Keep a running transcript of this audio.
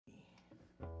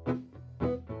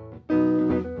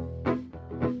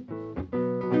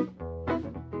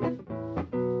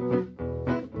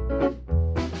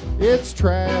It's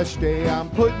trash day,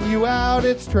 I'm putting you out,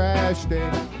 it's trash day.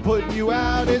 Putting you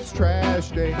out, it's trash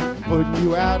day. Putting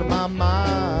you out of my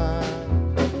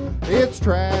mind. It's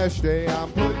trash day,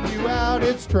 I'm putting you out,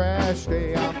 it's trash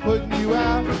day. I'm putting you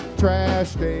out,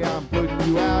 trash day, I'm putting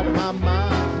you out of my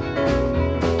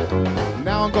mind.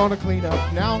 Now I'm gonna clean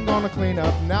up, now I'm gonna clean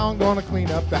up, now I'm gonna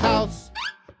clean up the house.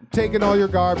 Taking all your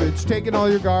garbage, taking all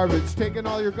your garbage, taking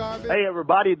all your garbage. Hey,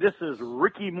 everybody, this is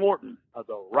Ricky Morton of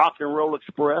the Rock and Roll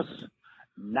Express,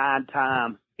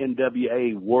 9-time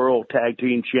NWA World Tag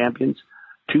Team Champions,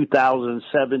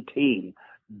 2017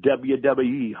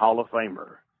 WWE Hall of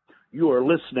Famer. You are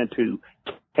listening to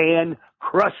Can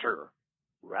Crusher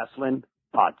Wrestling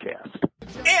Podcast.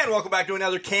 And welcome back to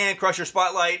another Can Crusher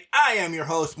Spotlight. I am your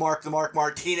host, Mark the Mark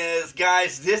Martinez.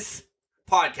 Guys, this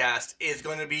podcast is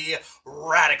going to be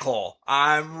radical.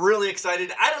 I'm really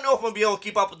excited. I don't know if I'm going to be able to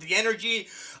keep up with the energy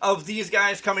of these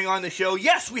guys coming on the show.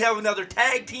 Yes, we have another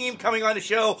tag team coming on the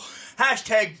show.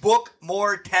 Hashtag book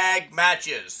more tag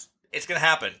matches. It's going to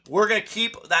happen. We're going to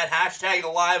keep that hashtag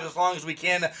alive as long as we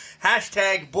can.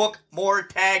 Hashtag book more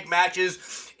tag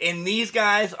matches. And these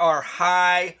guys are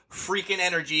high freaking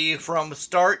energy from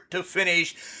start to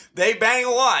finish. They bang a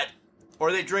lot,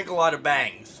 or they drink a lot of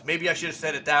bangs. Maybe I should have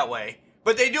said it that way.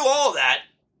 But they do all that.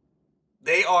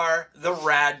 They are the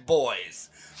Rad Boyz.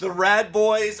 The Rad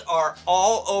Boyz are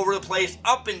all over the place,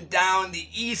 up and down the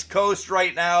East Coast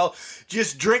right now,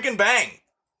 just drinking bang.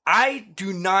 I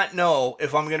do not know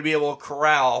if I'm going to be able to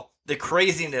corral the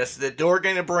craziness that they're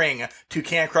going to bring to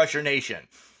Can Crusher Nation.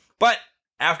 But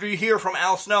after you hear from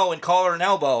Al Snow and Collar and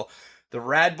Elbow, the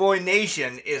Rad Boy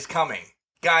Nation is coming.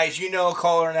 Guys, you know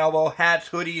Collar and Elbow, hats,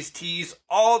 hoodies, tees,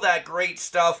 all that great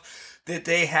stuff that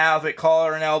they have at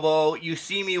Collar and Elbow. You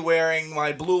see me wearing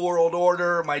my Blue World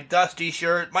Order, my Dusty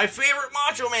shirt, my favorite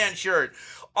Macho Man shirt,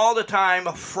 all the time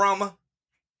from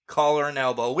Collar and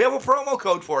Elbow. We have a promo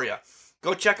code for you.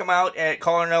 Go check them out at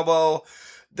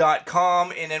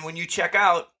collarandelbow.com, and then when you check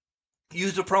out,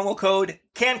 use the promo code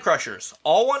CANCRUSHERS.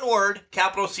 All one word,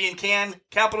 capital C in Can,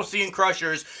 capital C in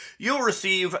Crushers. You'll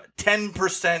receive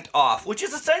 10% off, which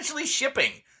is essentially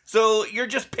shipping. So you're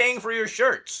just paying for your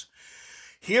shirts.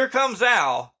 Here comes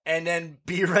Al, and then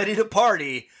be ready to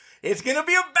party. It's going to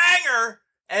be a banger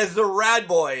as the Rad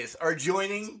Boyz are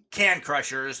joining Can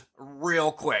Crushers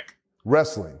real quick.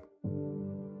 Wrestling.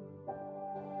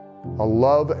 A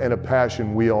love and a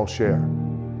passion we all share.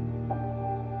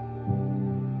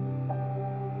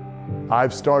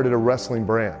 I've started a wrestling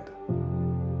brand.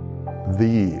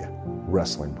 The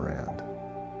wrestling brand.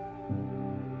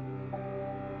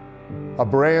 A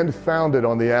brand founded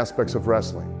on the aspects of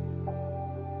wrestling.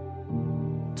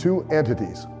 Two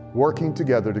entities working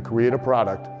together to create a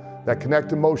product that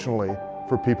connect emotionally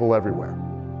for people everywhere.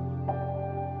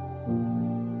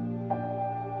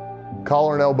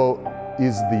 Collar and Elbow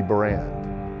is the brand.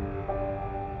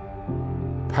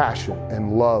 Passion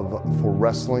and love for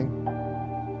wrestling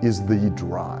is the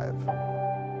drive.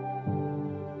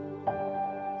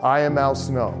 I am Al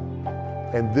Snow,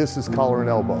 and this is Collar and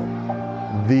Elbow,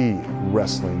 the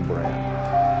wrestling brand.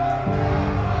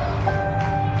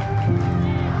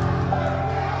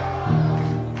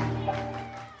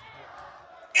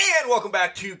 And welcome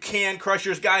back to Can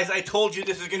Crushers. Guys, I told you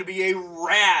this is going to be a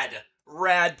rad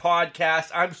podcast.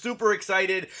 I'm super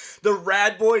excited. The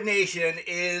Rad Boy Nation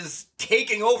is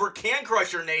taking over Can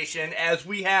Crusher Nation as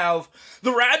we have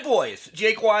the Rad Boyz,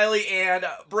 Jake Wily and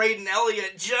Braden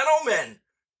Elliot. Gentlemen,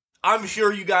 I'm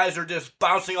sure you guys are just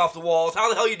bouncing off the walls. How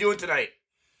the hell are you doing tonight?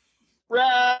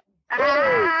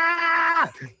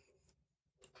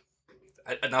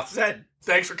 Enough said.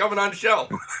 Thanks for coming on the show.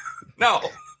 No.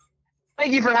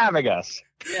 Thank you for having us.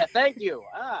 Yeah, thank you.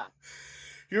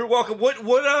 You're welcome.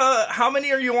 How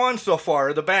many are you on so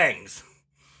far, the bangs?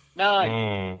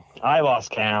 No. I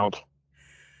lost count.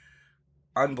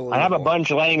 Unbelievable. I have a bunch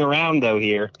laying around, though,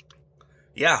 here.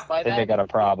 Yeah. I think I got a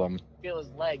problem. Feel his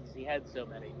legs. He had so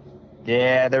many.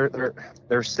 Yeah,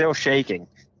 they're still shaking.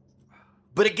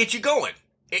 But it gets you going.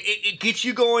 It gets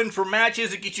you going for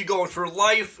matches. It gets you going for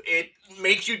life. It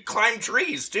makes you climb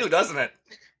trees, too, doesn't it?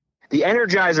 The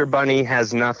Energizer Bunny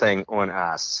has nothing on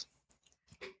us.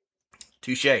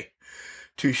 Touche.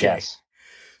 Yes.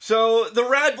 So the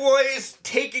Rad Boyz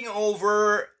taking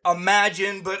over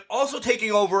Imagine, but also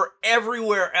taking over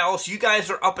everywhere else. You guys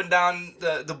are up and down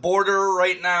the border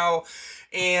right now,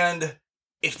 and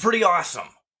it's pretty awesome.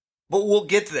 But we'll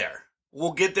get there.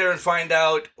 We'll get there and find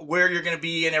out where you're going to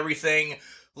be and everything.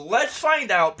 Let's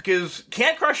find out, because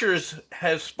Can Crushers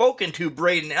has spoken to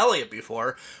Braden Elliot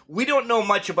before. We don't know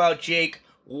much about Jake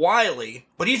Wily,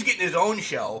 but he's getting his own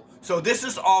show. So this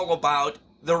is all about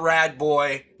the Rad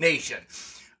Boy Nation.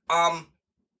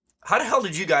 how the hell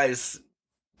did you guys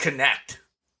connect?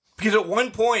 Because at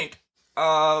one point,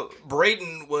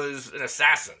 Braden was an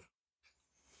assassin.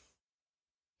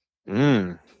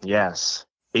 Yes.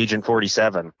 Agent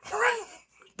 47.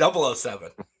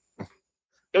 007.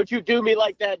 Don't you do me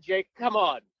like that, Jake. Come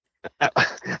on.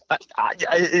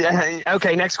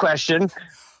 Okay, next question.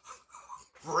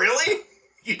 Really?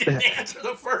 You didn't answer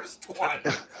the first one.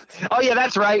 Oh yeah,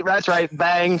 that's right.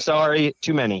 Bang. Sorry,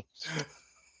 too many.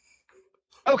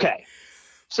 Okay,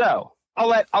 so I'll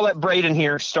let Braden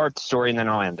here start the story and then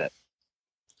I'll end it.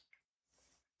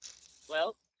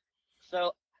 Well,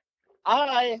 so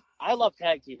I love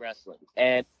tag team wrestling,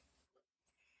 and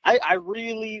I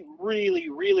really, really,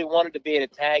 really wanted to be in a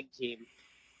tag team,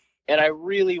 and I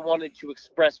really wanted to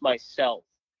express myself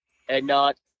and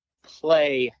not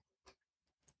play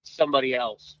somebody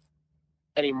else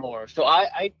anymore. So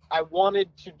I wanted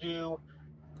to do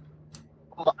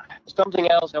something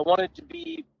else. I wanted to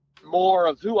be more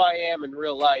of who I am in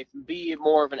real life and be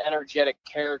more of an energetic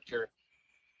character,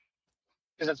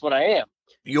 because that's what I am.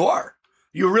 You are.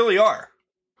 You really are.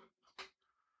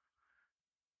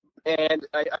 And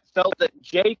I felt that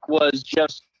Jake was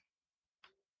just,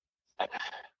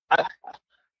 I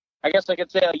guess I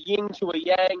could say, a yin to a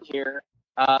yang here.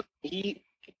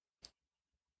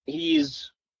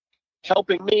 He's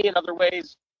helping me in other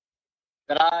ways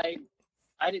that I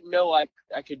didn't know I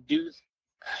could do.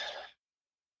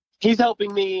 He's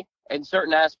helping me in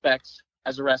certain aspects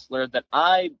as a wrestler that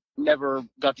I never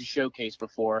got to showcase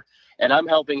before, and I'm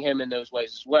helping him in those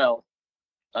ways as well,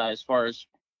 as far as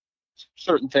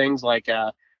certain things like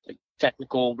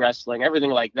technical wrestling, everything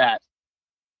like that.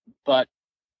 But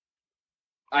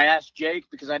I asked Jake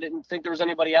because I didn't think there was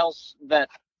anybody else that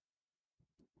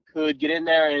could get in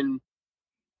there and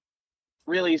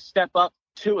really step up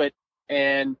to it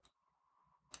and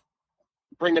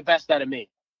bring the best out of me,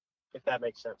 if that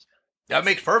makes sense. That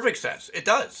makes perfect sense. It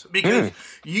does. Because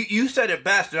you said it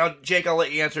best. Now, Jake, I'll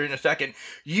let you answer in a second.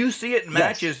 You see it in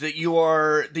matches that you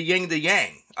are the yin to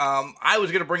yang. I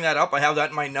was going to bring that up. I have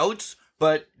that in my notes.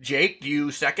 But, Jake, do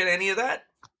you second any of that?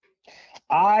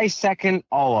 I second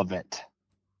all of it.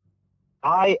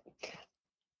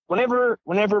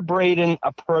 Whenever Braden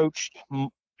approached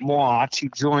moi to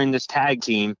join this tag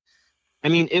team, I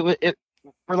mean, we're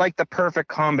like the perfect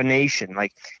combination.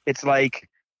 Like, it's like,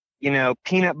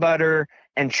 peanut butter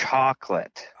and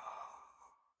chocolate.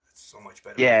 That's so much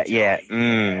better. Yeah.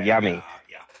 Yummy.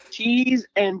 Yeah. Cheese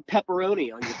and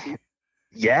pepperoni on your teeth.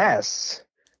 Yes.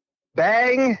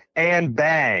 Bang and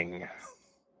bang.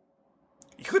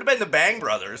 You could have been the Bang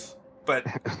Brothers, but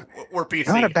we're PC.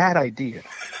 Not a bad idea.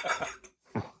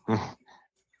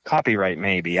 Copyright,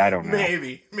 maybe. I don't know.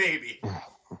 Maybe.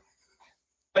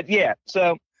 But yeah,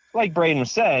 so like Braden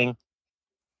was saying,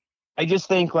 I just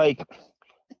think like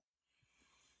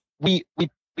we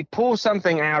pull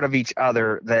something out of each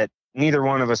other that neither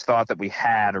one of us thought that we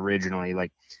had originally.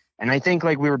 Like, and I think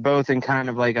like we were both in kind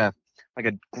of like a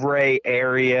gray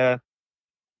area,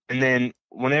 and then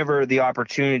whenever the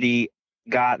opportunity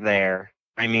got there,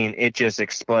 I mean, it just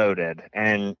exploded,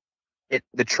 and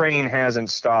the train hasn't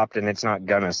stopped, and it's not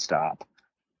gonna stop.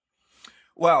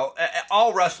 Well,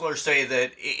 all wrestlers say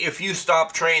that if you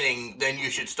stop training, then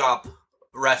you should stop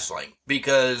wrestling,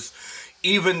 because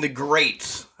even the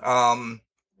greats,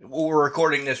 we're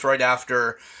recording this right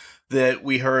after that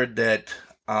we heard that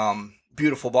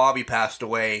Beautiful Bobby passed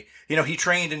away. He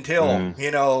trained until,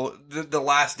 the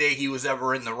last day he was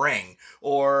ever in the ring.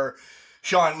 Or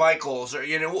Shawn Michaels, or,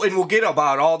 and we'll get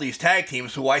about all these tag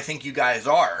teams, who I think you guys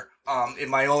are, in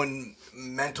my own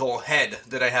mental head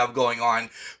that I have going on.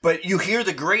 But you hear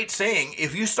the great saying,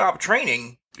 if you stop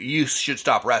training, you should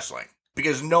stop wrestling,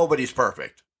 because nobody's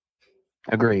perfect.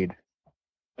 Agreed.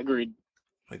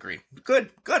 Good.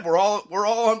 We're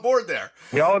all on board there.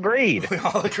 We all agreed.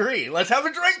 Let's have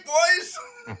a drink, boys.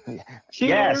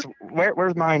 Yes.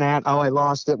 Where's mine at? Oh, I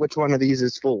lost it. Which one of these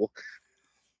is full?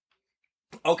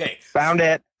 Okay. Found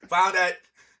it.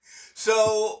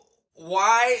 So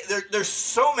why there's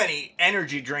so many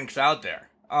energy drinks out there?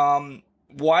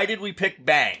 Why did we pick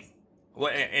Bang?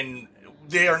 And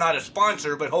they are not a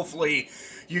sponsor, but hopefully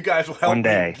you guys will help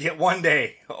me get one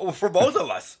day for both of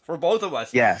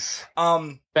us. Yes.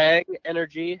 Bang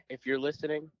Energy, if you're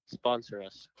listening, sponsor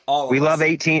us. We love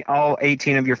all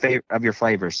 18 of your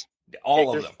flavors.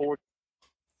 All of them. 40,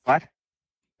 what?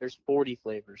 There's 40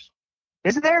 flavors.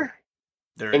 Is there?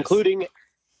 There including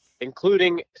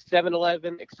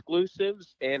 7-Eleven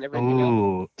exclusives and everything else.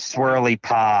 Ooh, swirly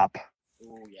pop.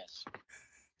 Oh yes.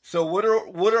 So what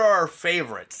are our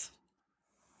favorites?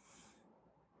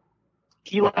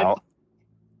 Key lime.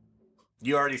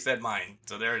 You already said mine,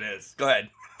 so there it is. Go ahead.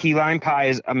 Key lime pie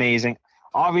is amazing.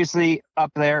 Obviously,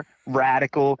 up there,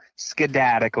 radical,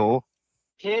 skedatical.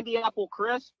 Candy apple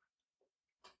crisp,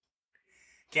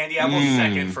 Candy apple's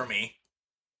second for me.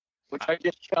 which I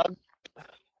just chugged.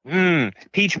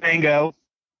 Peach mango.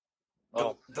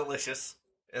 Delicious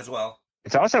as well.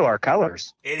 It's also our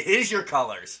colors. It is your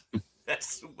colors.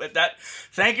 That's that.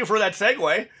 Thank you for that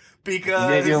segue,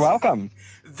 because You're welcome.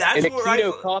 That's And the where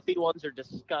keto coffee ones are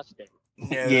disgusting.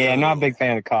 No, Yeah, not a big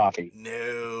fan of coffee.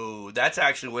 No, that's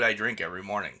actually what I drink every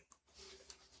morning.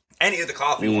 Any of the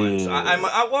coffee ones. I'm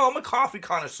a coffee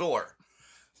connoisseur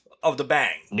of the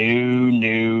bang.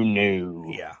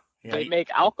 No. Yeah. They make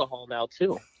alcohol now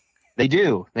too. They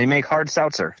do. They make hard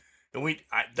seltzer. And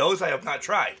those I have not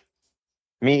tried.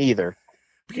 Me either.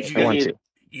 Because to.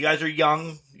 you guys are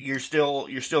young. You're still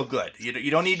good. You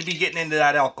don't need to be getting into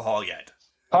that alcohol yet.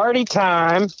 Party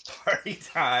time. Party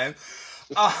time.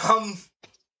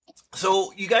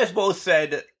 So you guys both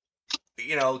said,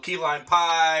 key lime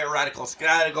pie, radical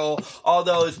skedaddle, all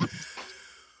those.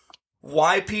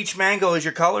 Why peach mango is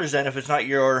your colors then if it's not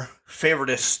your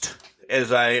favoritist,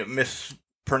 as I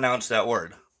mispronounced that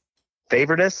word?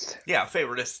 Favoritist? Yeah,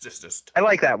 favoritist. I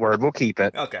like that word. We'll keep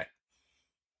it. Okay.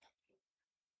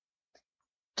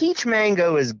 Peach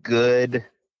mango is good.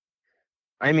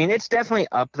 I mean, it's definitely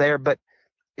up there, but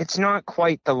it's not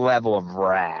quite the level of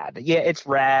rad. Yeah, it's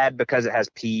rad because it has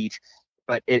peach,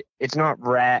 but it's not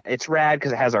rad. It's rad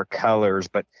because it has our colors,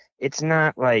 but it's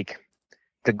not like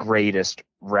the greatest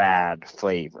rad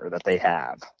flavor that they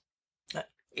have.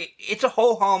 It's a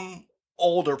ho-hum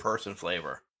older person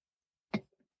flavor.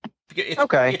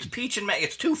 It's peach and mango.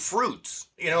 It's two fruits.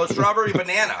 Strawberry,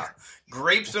 banana,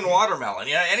 grapes, and watermelon.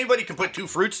 Yeah, anybody can put two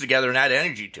fruits together and add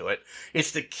energy to it.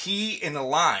 It's the key and the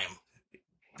lime.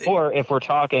 Or if we're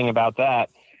talking about that,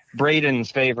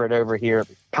 Braden's favorite over here,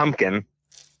 pumpkin.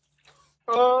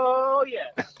 Oh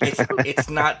yeah. It's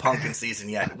not pumpkin season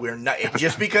yet. We're not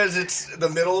just because it's the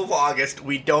middle of August.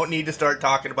 We don't need to start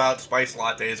talking about spice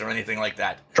lattes or anything like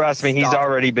that. Trust me, he's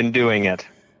already been doing it.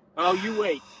 Oh, you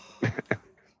wait.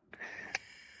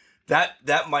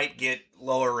 That might get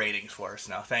lower ratings for us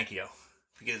now. Thank you,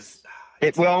 because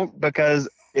it won't, because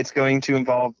it's going to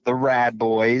involve the Rad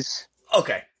Boyz.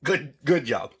 Okay, good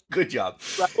job.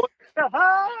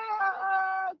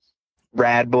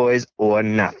 Rad Boyz or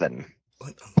nothing.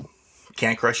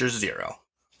 Can Crushers 0.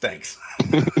 Thanks.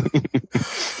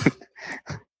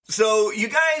 So you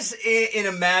guys in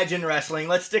Imagine Wrestling,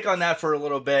 let's stick on that for a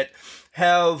little bit. You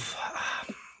have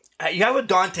a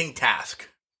daunting task.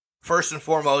 First and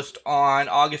foremost, on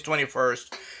August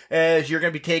 21st, as you're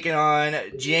going to be taking on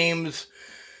James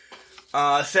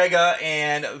Sega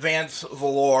and Vance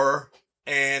Valor,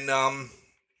 and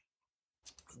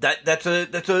that's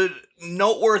a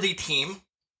noteworthy team.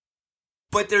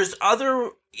 But there's other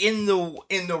in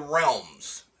the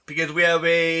realms, because we have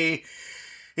a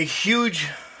huge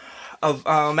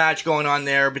match going on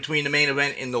there between the main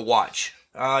event and the Watch.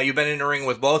 You've been in the ring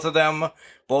with both of them.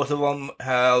 Both of them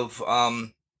have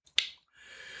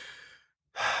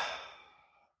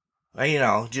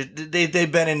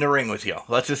they've been in the ring with you.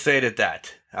 Let's just say it at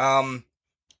that. I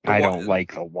don't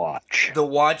like the Watch. The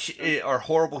Watch are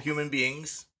horrible human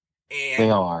beings, and they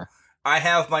are. I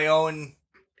have my own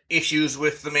issues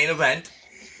with the main event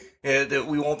that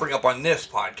we won't bring up on this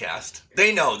podcast.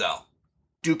 They know, though.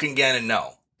 Duke and Gannon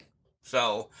know.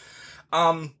 So,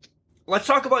 let's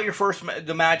talk about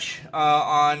the match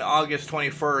on August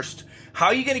 21st. How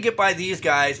are you going to get by these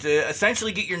guys to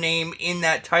essentially get your name in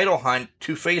that title hunt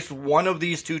to face one of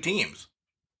these two teams?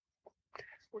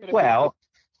 Well,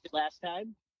 last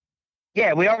time.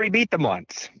 Yeah, we already beat them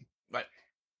once.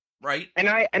 Right. And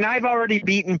I've already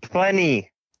beaten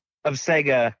plenty of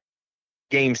Sega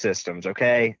game systems.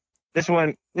 Okay, this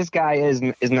guy is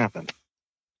nothing.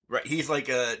 Right. He's like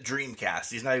a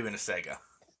Dreamcast. He's not even a Sega.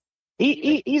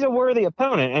 He's a worthy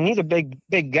opponent, and he's a big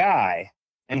guy.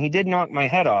 And he did knock my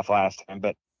head off last time,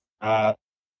 but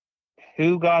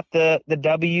who got the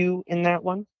W in that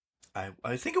one?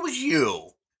 I think it was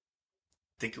you.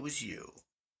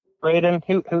 Braden,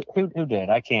 who did?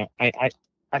 I can't. I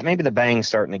maybe the bang's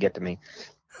starting to get to me.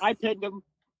 I pinned him.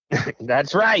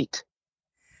 That's right.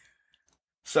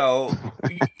 So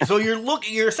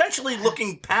you're essentially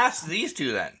looking past these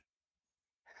two then.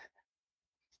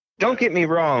 Don't get me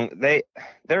wrong.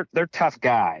 They're tough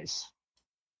guys.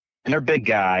 And they're big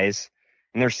guys,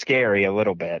 and they're scary a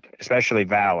little bit, especially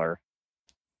Valor.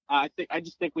 I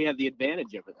just think we have the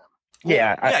advantage over them.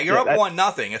 Yeah. You're up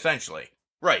 1-0 essentially.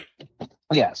 Right.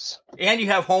 Yes. And you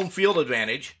have home field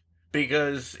advantage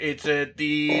because it's at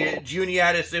the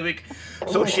Juniata Civic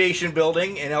Association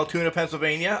building in Altoona,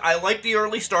 Pennsylvania. I like the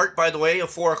early start, by the way, of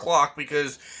 4 o'clock,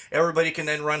 because everybody can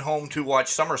then run home to watch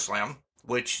SummerSlam,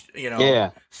 which,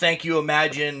 thank you,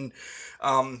 Imagine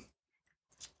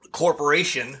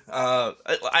Corporation. I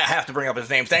have to bring up his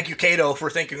name. Thank you, Kato, for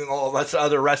thinking of all of us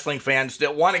other wrestling fans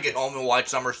that want to get home and watch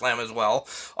SummerSlam as well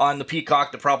on the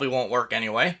Peacock that probably won't work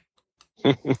anyway.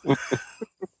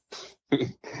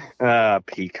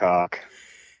 Peacock.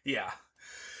 Yeah.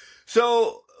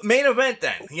 So, main event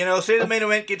then. Say the main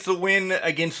event gets the win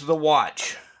against the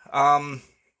Watch.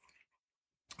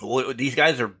 These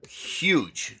guys are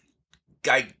huge,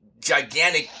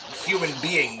 gigantic human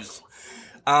beings.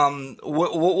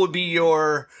 What would be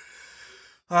your,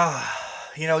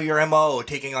 your MO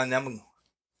taking on them?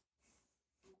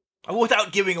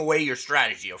 Without giving away your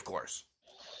strategy, of course.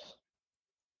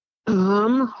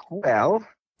 Well,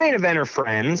 main event are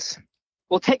friends.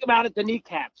 We'll take them out at the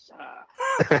kneecaps.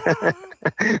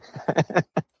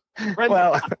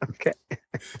 Well, okay.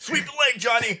 Sweep the leg,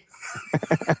 Johnny.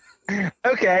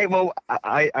 Okay, well,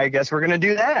 I guess we're going to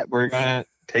do that. We're going to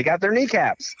take out their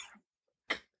kneecaps.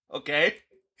 Okay.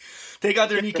 Take out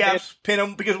their kneecaps, pin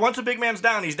them, because once a big man's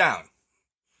down, he's down.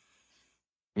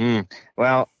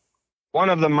 Well, one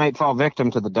of them might fall victim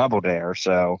to the double dare,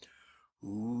 so...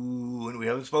 Ooh, and we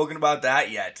haven't spoken about that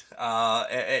yet.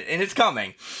 And it's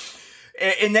coming.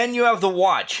 And then you have the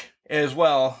Watch as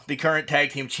well, the current tag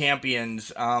team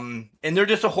champions. And they're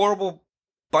just a horrible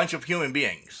bunch of human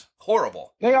beings.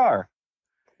 Horrible. They are.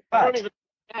 They don't even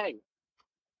bang.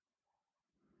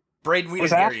 Braden, we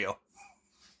didn't hear you.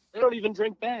 They don't even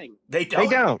drink bang. They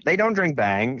don't? They don't drink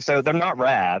bang, so they're not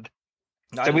rad.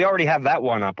 So we already have that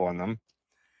one up on them.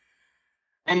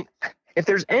 And if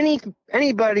there's any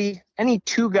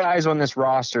two guys on this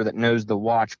roster that knows the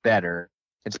Watch better,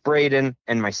 it's Braden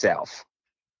and myself.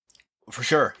 For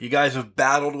sure. You guys have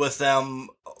battled with them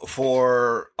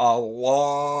for a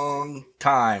long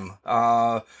time.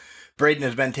 Braden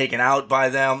has been taken out by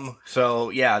them. So,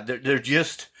 yeah, they're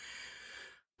just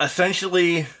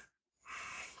essentially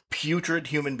putrid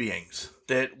human beings.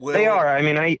 They are. I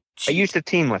mean, I used to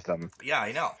team with them. Yeah,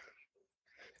 I know.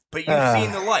 But you've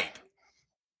seen the light.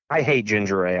 I hate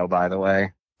ginger ale, by the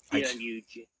way.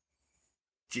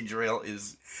 Ginger ale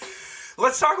is...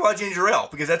 Let's talk about ginger ale,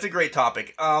 because that's a great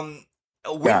topic. When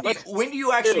do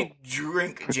you actually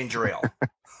drink ginger ale?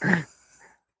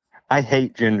 I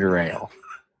hate ginger ale.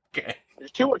 Okay.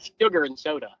 There's too much sugar in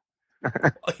soda.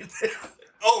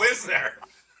 Oh, is there?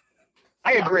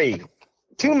 I agree.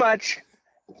 Too much.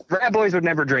 Rad Boyz would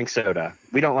never drink soda.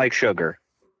 We don't like sugar.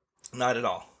 Not at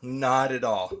all. Not at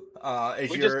all.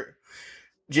 As you're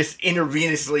just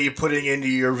intravenously putting into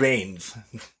your veins.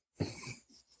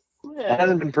 That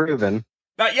hasn't been proven.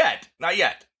 Not yet. Not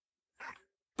yet.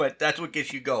 But that's what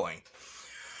gets you going.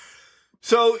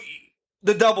 So,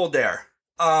 the Double Dare.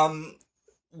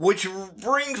 Which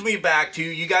brings me back to,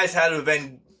 you guys had to have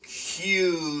been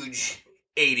huge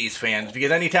 80s fans,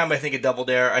 because anytime I think of Double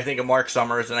Dare, I think of Mark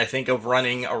Summers, and I think of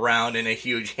running around in a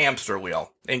huge hamster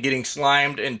wheel and getting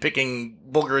slimed and picking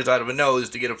boogers out of a nose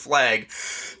to get a flag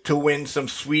to win some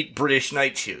sweet British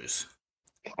night shoes.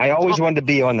 I always wanted to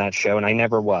be on that show, and I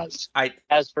never was.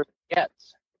 As for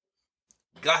Guts.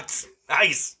 Guts.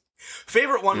 Nice.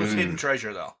 Favorite one was Hidden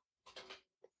Treasure, though.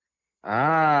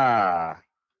 Ah.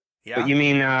 Yeah. But you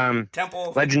mean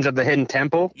Temple? Legends of the Hidden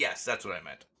Temple? Yes, that's what I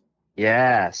meant.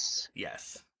 Yes.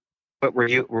 Yes. What were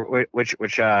you? Which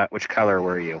color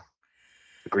were you?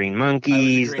 The green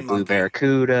monkeys, the blue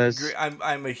barracudas.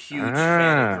 I'm a huge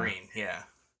fan of green. Yeah.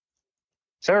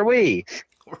 So are we.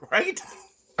 Right.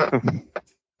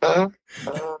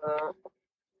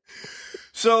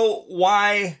 So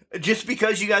why? Just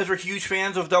because you guys were huge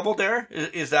fans of Double Dare?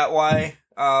 Is that why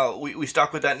we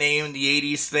stuck with that name, the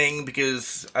 80s thing?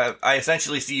 Because I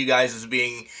essentially see you guys as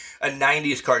being a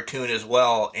 90s cartoon as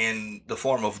well, in the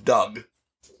form of Doug.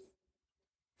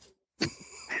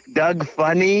 Doug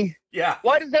Funny? Yeah.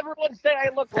 Why does everyone say I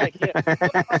look like him?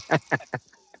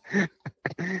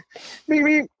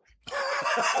 Wait.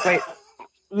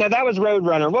 No, that was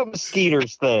Roadrunner. What was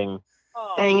Skeeter's thing?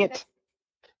 Oh, Dang it.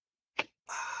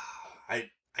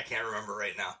 I can't remember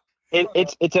right now.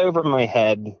 It's over my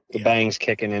head. The bang's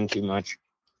kicking in too much.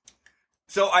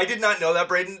 So I did not know that,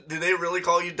 Braden. Did they really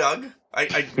call you Doug?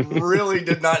 I really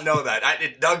did not know that.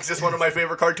 Doug's just one of my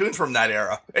favorite cartoons from that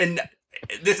era. And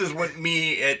this is when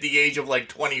me at the age of like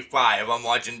 25, I'm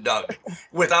watching Doug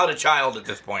without a child at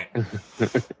this point.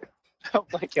 Oh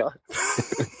my God.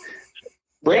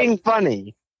 Brain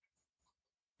Funny.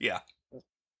 Yeah.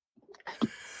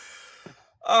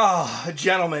 Oh,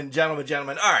 gentlemen.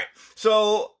 All right.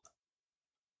 So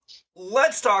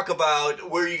let's talk about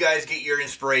where you guys get your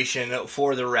inspiration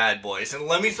for the Rad Boyz. And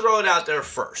let me throw it out there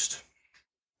first,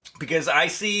 because I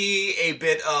see a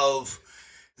bit of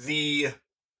the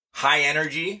high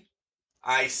energy.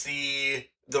 I see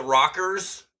the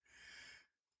rockers,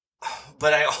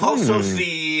 but I also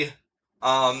see,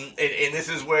 and this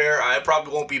is where I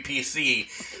probably won't be PC.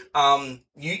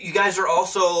 You guys are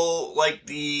also like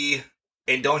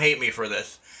and don't hate me for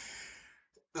this,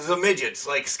 the midgets,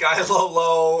 like Sky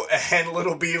Low and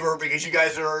Little Beaver, because you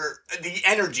guys are the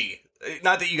energy.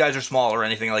 Not that you guys are small or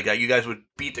anything like that. You guys would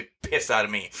beat the piss out of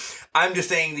me. I'm just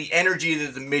saying the energy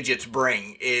that the midgets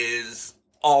bring is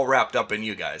all wrapped up in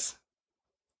you guys.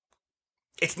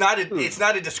 It's not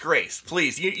a disgrace.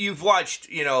 Please, you've watched,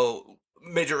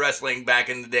 midget wrestling back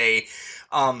in the day.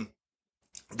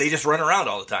 They just run around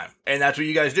all the time, and that's what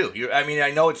you guys do.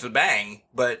 I know it's the Bang,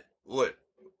 but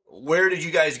where did you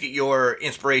guys get your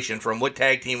inspiration from? What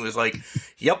tag team was like,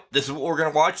 yep, this is what we're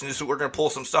going to watch, and this is what we're going to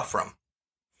pull some stuff from?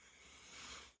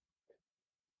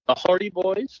 The Hardy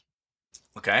Boys.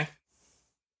 Okay.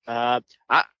 The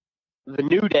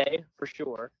New Day, for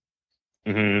sure.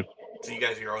 Mm-hmm. So you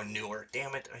guys are all newer.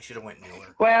 Damn it, I should have went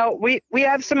newer. Well, we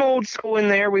have some old school in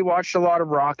there. We watched a lot of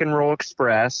Rock and Roll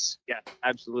Express. Yeah,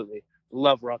 absolutely.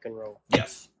 Love rock and roll.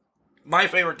 Yes. My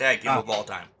favorite tag team of all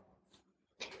time.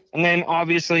 And then,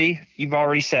 obviously, you've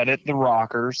already said it, the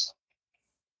Rockers.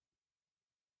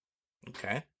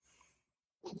 Okay.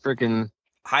 Freaking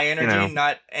high energy,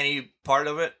 not any part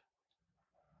of it?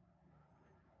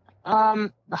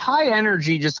 The high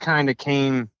energy just kind of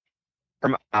came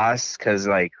from us, because,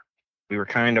 we were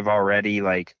kind of already,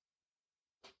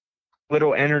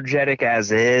 little energetic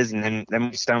as is, and then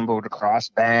we stumbled across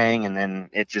Bang, and then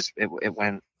it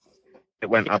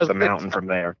went up the mountain from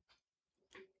there.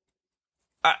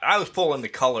 I was pulling the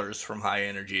colors from high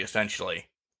energy, essentially.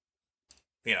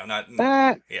 Not...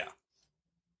 yeah.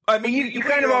 I mean, you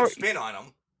kind of already spin on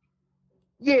them.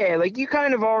 Yeah, you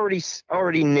kind of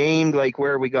already named,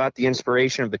 where we got the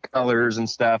inspiration of the colors and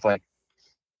stuff.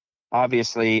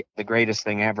 Obviously, the greatest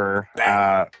thing ever,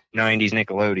 90s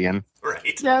Nickelodeon.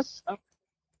 Right. Yes.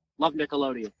 Love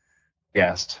Nickelodeon.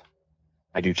 Yes,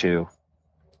 I do too.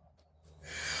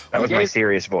 That was my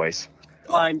serious voice.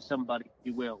 Slime somebody,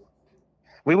 you will.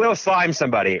 We will slime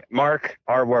somebody. Mark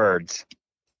our words.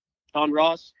 Sean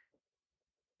Ross,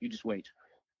 you just wait.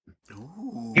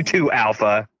 Ooh. You too,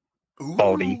 Alpha.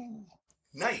 Baldy.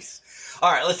 Nice.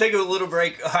 All right, let's take a little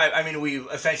break. We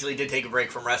essentially did take a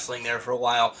break from wrestling there for a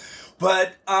while.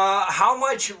 But how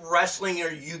much wrestling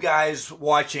are you guys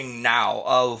watching now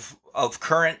of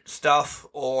current stuff,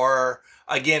 or,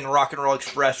 again, Rock and Roll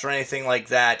Express or anything like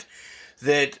that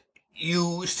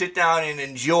you sit down and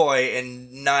enjoy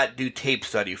and not do tape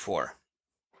study for?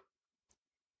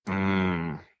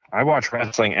 I watch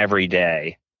wrestling every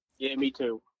day. Yeah, me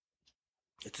too.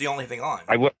 It's the only thing on.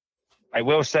 I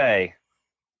will say,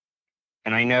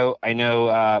 and I know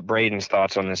Braden's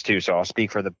thoughts on this too, so I'll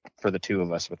speak for the two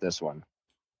of us with this one.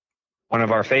 One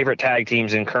of our favorite tag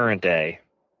teams in current day,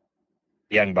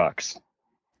 Young Bucks.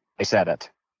 I said it.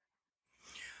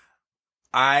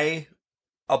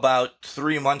 About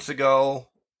 3 months ago,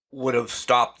 would have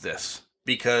stopped this,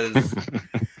 because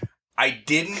I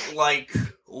didn't like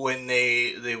when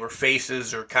they were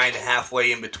faces or kind of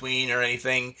halfway in between or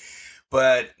anything.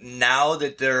 But now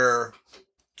that they're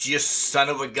just son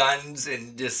of a guns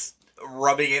and just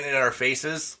rubbing it in our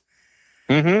faces.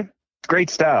 Mm-hmm. Great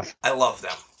stuff. I love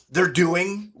them. They're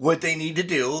doing what they need to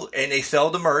do, and they sell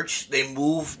the merch. They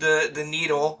move the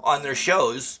needle on their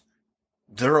shows.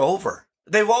 They're over.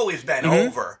 They've always been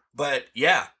over. But,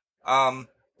 yeah. I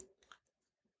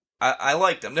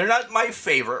like them. They're not my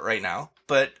favorite right now,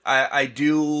 but I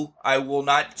will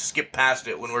not skip past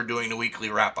it when we're doing the weekly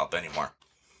wrap-up anymore.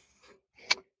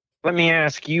 Let me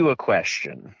ask you a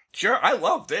question. Sure, I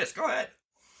love this. Go ahead.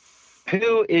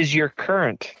 Who is your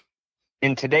current,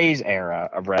 in today's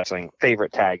era of wrestling,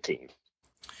 favorite tag team?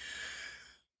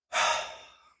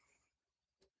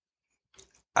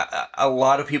 A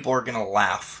lot of people are gonna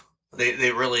laugh.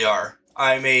 They really are.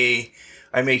 I'm a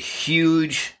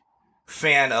huge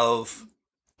fan of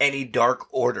any Dark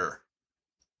Order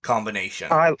combination.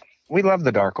 We love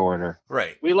the Dark Order.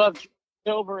 Right. We love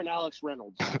Silver and Alex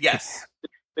Reynolds. Yes.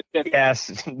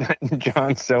 Yes,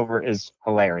 John Silver is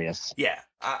hilarious. Yeah,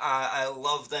 I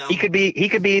love them. He could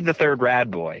be the third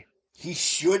Rad Boy. He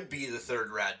should be the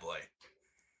third Rad Boy.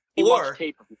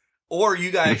 Or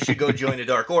you guys should go join the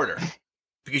Dark Order,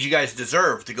 because you guys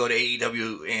deserve to go to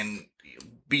AEW and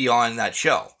be on that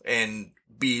show and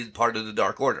be part of the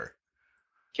Dark Order.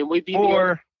 Can we be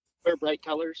wear bright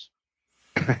colors?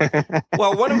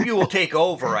 Well, one of you will take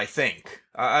over, I think.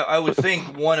 I would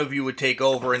think one of you would take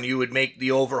over and you would make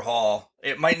the overhaul.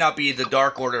 It might not be the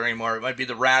Dark Order anymore. It might be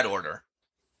the Rad Order.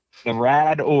 The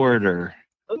Rad Order.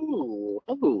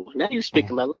 Oh, now you're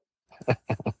speaking my.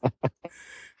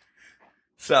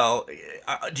 So,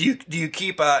 do you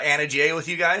keep Anna J with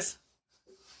you guys?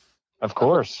 Of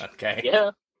course. Okay.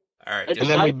 Yeah. All right.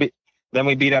 And then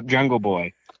we beat up Jungle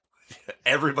Boy.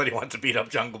 Everybody wants to beat up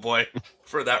Jungle Boy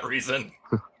for that reason.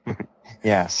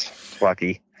 Yes,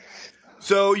 lucky.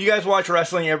 So you guys watch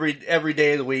wrestling every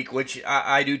day of the week, which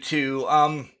I do too.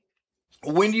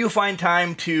 When do you find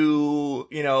time to,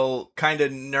 kind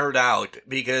of nerd out?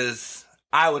 Because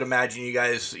I would imagine you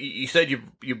guys, you said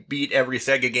you beat every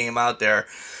Sega game out there.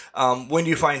 When do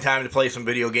you find time to play some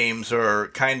video games or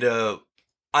kind of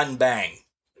unbang?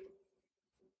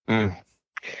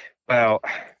 Well,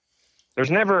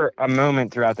 there's never a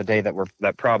moment throughout the day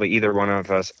that probably either one of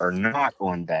us are not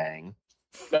on bang.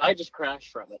 But I just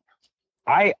crashed from it.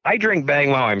 I drink bang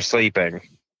while I'm sleeping.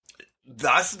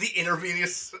 That's the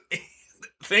intravenous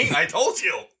thing I told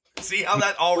you. See how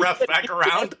that all wraps back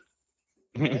around?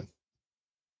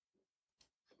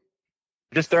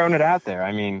 Just throwing it out there.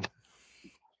 I mean,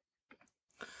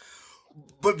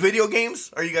 but video games?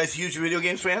 Are you guys huge video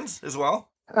games fans as well?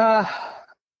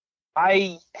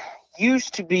 I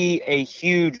used to be a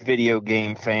huge video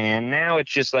game fan. Now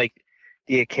it's just like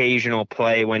the occasional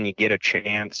play when you get a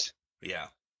chance. Yeah.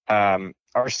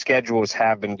 Our schedules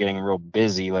have been getting real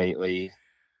busy lately.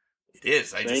 It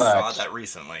is. I just saw that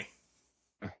recently.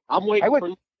 I'm waiting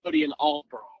for Nickelodeon All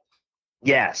Brawl.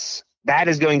 Yes, that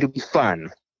is going to be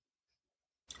fun.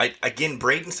 Again,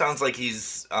 Braden sounds like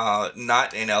he's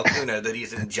not in Altoona, that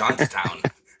he's in Johnstown.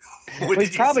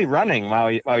 He's probably running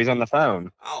while he's on the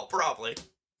phone. Oh, probably.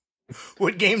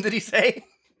 What game did he say?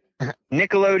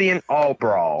 Nickelodeon All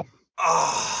Brawl.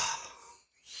 Oh,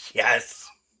 yes.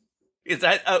 Is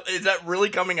that really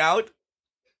coming out?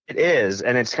 It is,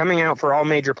 and it's coming out for all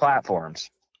major platforms.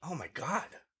 Oh my god.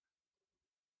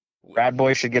 Rad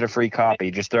Boyz should get a free copy.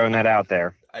 Just throwing that out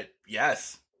there.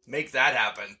 Yes, make that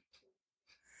happen.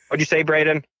 What'd you say,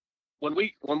 Braden? When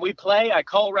we play, I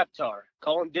call Reptar.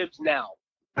 Call him dibs now.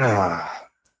 Of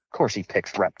course he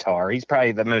picks Reptar. He's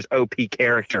probably the most OP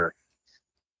character.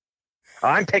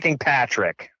 I'm picking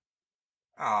Patrick.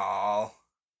 Oh,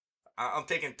 I'm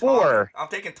taking Tommy. I'm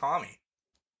taking Tommy.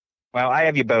 Well, I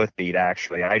have you both beat,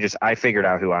 actually. I figured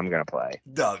out who I'm going to play.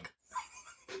 Doug.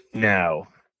 No.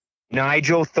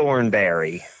 Nigel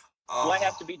Thornberry. Oh, Do I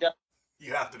have to be Doug?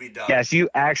 You have to be Doug. Yes, you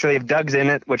actually, if Doug's in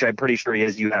it, which I'm pretty sure he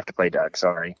is, you have to play Doug.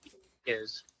 Sorry.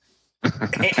 Is.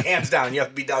 Hands down, you have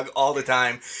to be Doug all the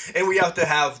time. And we have to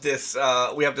have this,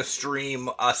 we have to stream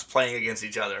us playing against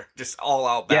each other. Just all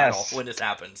out battle when this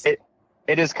happens.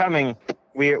 It is coming.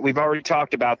 We've already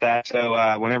talked about that.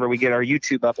 So whenever we get our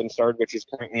YouTube up and started, which is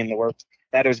currently in the works,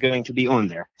 that is going to be on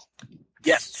there.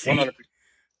 Yes, 100%.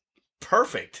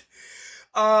 Perfect.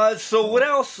 So what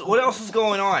else is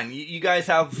going on? You guys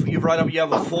you brought up you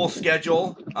have a full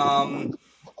schedule.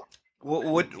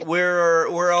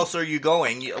 Where else are you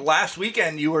going? Last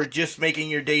weekend you were just making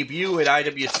your debut at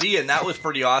IWC, and that was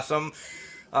pretty awesome.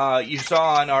 You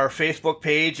saw on our Facebook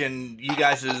page and you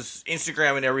guys'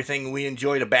 Instagram and everything, we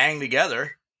enjoyed a bang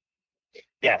together.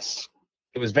 Yes.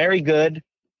 It was very good,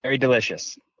 very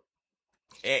delicious.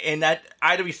 And that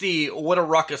IWC, what a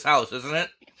ruckus house, isn't it?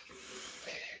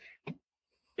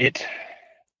 It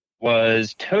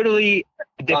was totally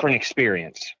a different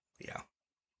experience. Yeah.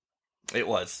 It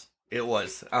was.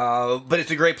 But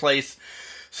it's a great place.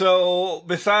 So,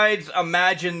 besides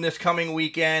Imagine this coming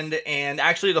weekend, and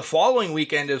actually the following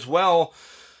weekend as well,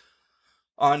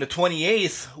 on the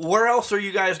 28th, where else are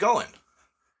you guys going?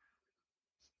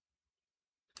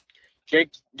 Jake,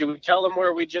 do we tell them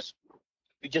where we just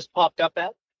popped up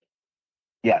at?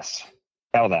 Yes.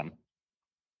 Tell them.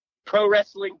 Pro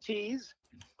Wrestling Tees.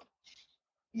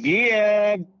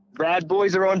 Yeah. Rad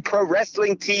Boyz are on Pro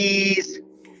Wrestling Tees.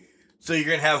 So you're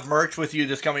going to have merch with you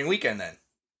this coming weekend then?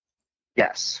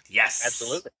 Yes. Yes.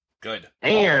 Absolutely. Good.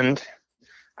 And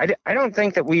I don't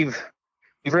think that we've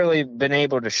really been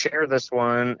able to share this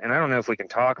one, and I don't know if we can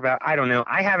talk about. I don't know.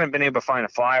 I haven't been able to find a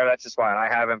flyer. That's just why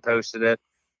I haven't posted it.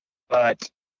 But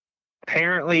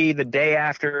apparently the day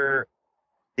after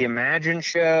the Imagine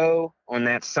show on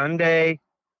that Sunday,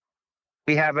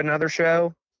 we have another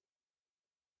show.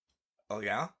 Oh,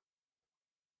 yeah?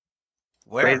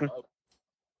 Where? Braden?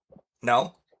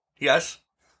 No? Yes?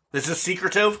 This is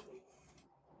secretive?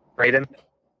 Braden?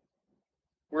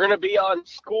 We're going to be on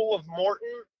School of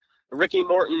Morton, Ricky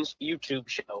Morton's YouTube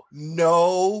show.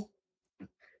 No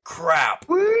crap.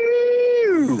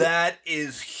 Woo! That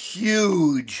is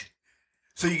huge.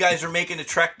 So you guys are making a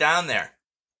trek down there?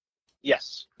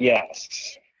 Yes.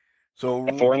 Yes. So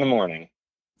At 4 a.m.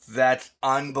 that's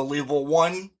unbelievable.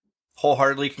 One,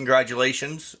 wholeheartedly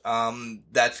congratulations.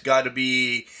 That's got to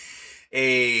be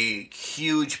a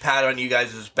huge pat on you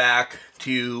guys' back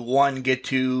to, one, get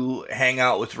to hang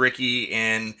out with Ricky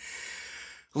and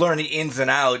learn the ins and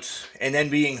outs, and then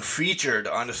being featured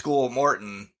on the School of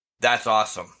Morton. That's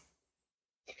awesome.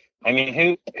 I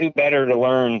mean, who better to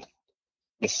learn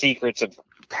the secrets of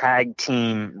tag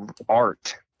team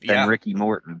art than Ricky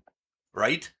Morton?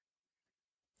 Right?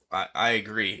 I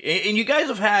agree. And you guys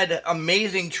have had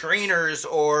amazing trainers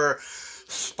or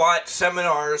spot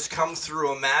seminars come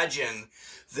through Imagine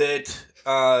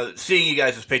that seeing you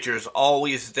guys' pictures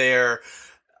always there.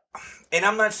 And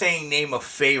I'm not saying name a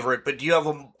favorite, but do you have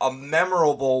a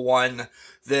memorable one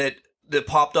that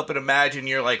popped up in Imagine?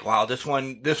 You're like, wow, this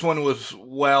one was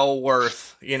well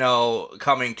worth,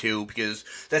 coming to, because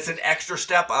that's an extra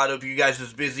step out of you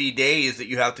guys' busy days that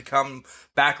you have to come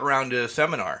back around to a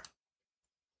seminar.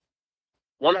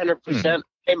 100%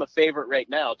 became a favorite right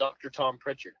now, Dr. Tom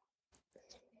Pritchard.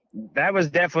 That was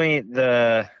definitely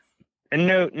and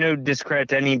no discredit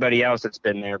to anybody else that's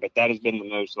been there, but that has been the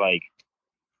most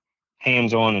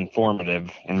hands-on informative,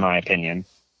 in my opinion.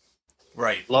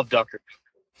 Right. Love Dr.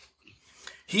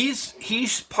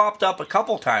 He's popped up a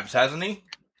couple times, hasn't he?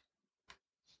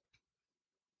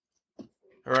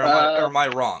 Or am I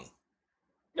wrong?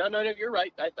 No, you're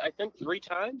right. I think 3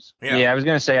 times. Yeah, I was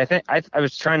gonna say. I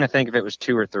was trying to think if it was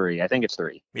 2 or 3. I think it's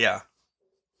 3. Yeah,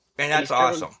 and that's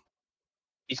awesome.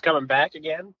 He's coming back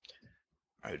again.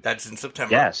 That's in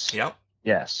September. Yes. Yep.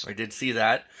 Yes. I did see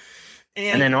that.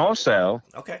 And then also,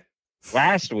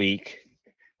 last week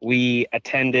we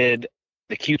attended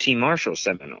the QT Marshall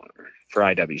seminar for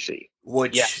IWC,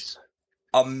 which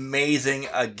amazing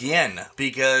again,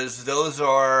 because those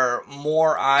are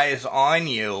more eyes on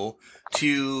you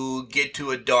to get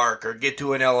to a dark or get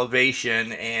to an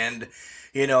elevation and,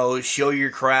 show your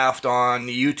craft on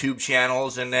YouTube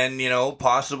channels, and then,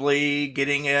 possibly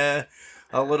getting a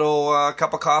little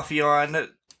cup of coffee on,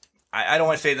 I don't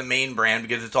want to say the main brand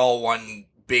because it's all one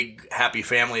big happy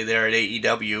family there at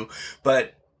AEW,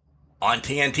 but on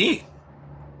TNT.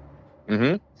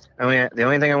 Mm-hmm. The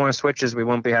only thing I want to switch is we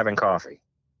won't be having coffee.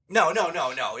 No.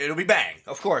 It'll be Bang,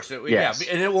 of course. Yes.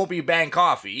 Yeah, and it won't be Bang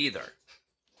coffee either.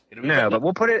 No, but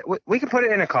we'll put it. We can put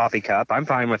it in a coffee cup. I'm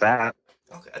fine with that.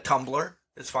 Okay, a tumbler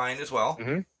is fine as well.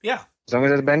 Mm-hmm. Yeah, as long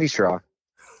as it's a bendy straw.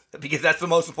 Because that's the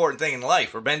most important thing in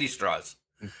life, are bendy straws.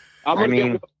 I'm gonna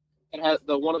get it has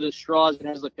one of the straws that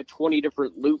has 20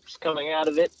 different loops coming out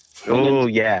of it. Oh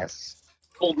yes.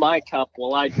 Hold my cup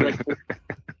while I drink.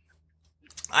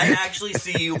 I actually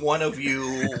see one of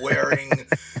you wearing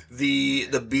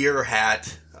the beer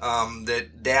hat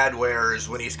that Dad wears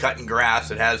when he's cutting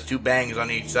grass. It has 2 bangs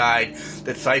on each side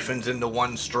that siphons into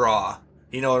one straw.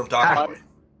 You know what I'm talking about?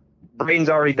 Brain's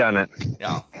already done it.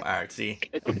 Yeah. All right. See,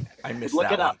 I missed Look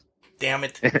that it one. up. Damn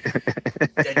it!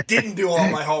 I didn't do all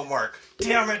my homework.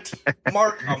 Damn it,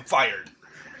 Mark! I'm fired.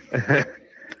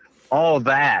 All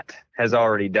that has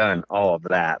already done. All of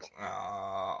that.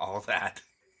 All that.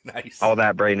 Nice. All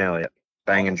that. Braden Elliot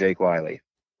banging Jake Wiley.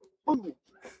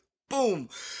 Boom.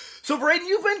 So, Braden,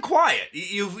 you've been quiet.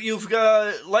 You've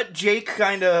let Jake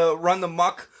kind of run the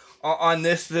muck on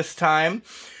this time.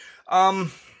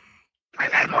 I've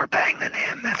had more bang than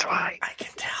him. That's why. I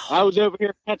can tell. I was over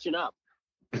here catching up.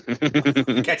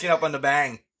 Catching up on the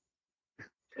bang.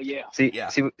 Yeah.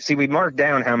 See, we mark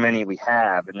down how many we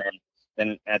have, and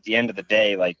then at the end of the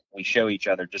day, we show each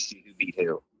other just see who beat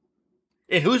who.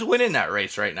 And who's winning that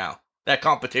race right now? That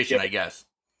competition, I guess.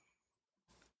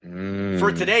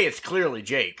 For today, it's clearly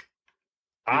Jake.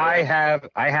 I have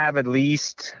at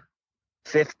least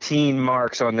 15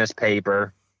 marks on this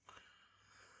paper.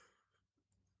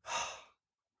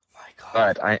 My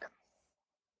God. But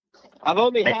I've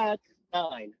only had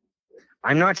 9.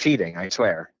 I'm not cheating, I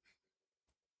swear.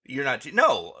 You're not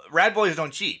no, Rad Boyz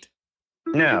don't cheat.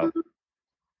 No.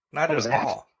 Not at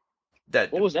all.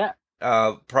 What was that?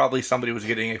 Probably somebody was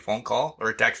getting a phone call or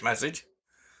a text message.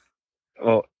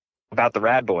 Well, about the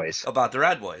Rad Boyz. About the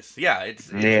Rad Boyz. Yeah, it's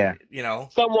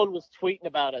Someone was tweeting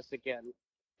about us again.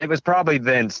 It was probably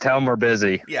Vince. Tell him we're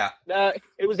busy. Yeah.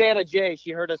 It was Anna J.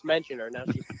 She heard us mention her. Now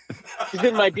she's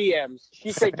in my DMs.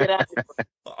 She said, "Get out."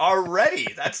 Already.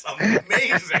 That's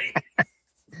amazing.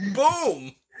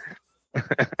 Boom.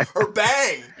 Or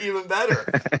bang. Even better.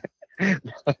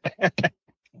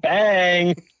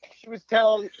 Bang. She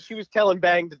was telling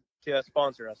Bang to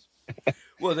sponsor us.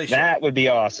 Well, they should. That would be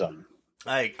awesome.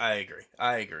 I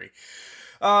agree.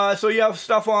 So you have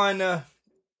stuff on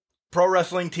Pro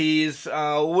Wrestling Tees.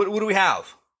 What do we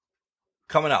have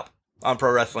coming up on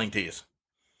Pro Wrestling Tees?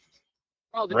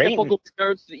 Oh, the Great. typical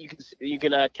shirts that you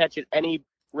can catch at any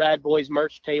Rad Boyz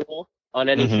merch table on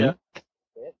any Mhm. show.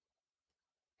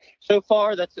 So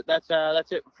far, that's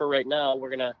it for right now. We're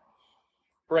gonna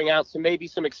bring out maybe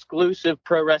some exclusive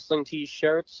pro wrestling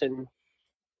T-shirts and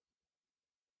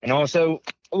also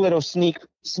a little sneak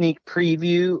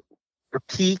preview or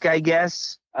peek, I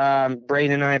guess.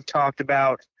 Braden and I have talked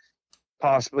about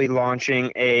possibly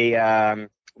launching a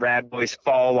Rad Boyz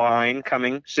fall line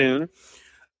coming soon.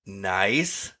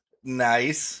 Nice.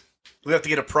 We have to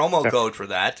get a promo code for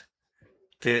that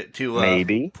to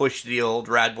Maybe push the old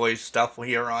Rad Boyz stuff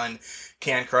here on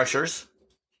Can Crushers.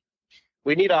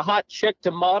 we need a hot chick to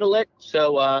model it.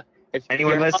 So if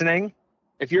anyone you're listening?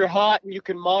 if you're hot and you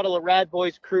can model a Rad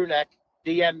Boyz crew neck,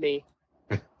 DM me.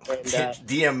 And,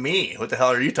 DM me. What the hell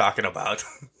are you talking about?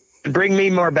 Bring me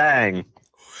more bang.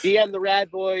 DM the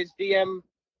Rad Boyz, DM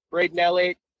Braden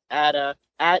Elliot at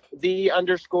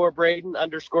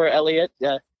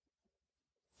 @the_Braden_Elliot.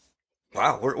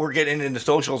 Wow, we're getting into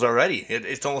socials already.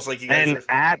 It's almost like you guys And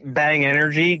at Bang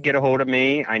Energy, get a hold of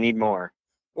me. I need more.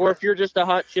 Or if you're just a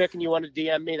hot chick and you want to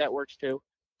DM me, that works too.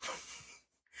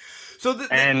 So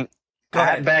And go at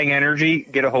ahead. Bang Energy,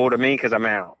 get a hold of me because I'm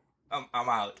out. I'm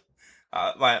out.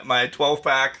 My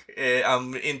 12-pack.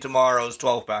 I'm in tomorrow's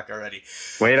 12-pack already.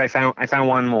 Wait, I found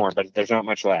one more, but there's not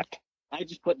much left. I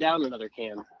just put down another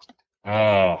can.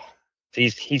 Oh,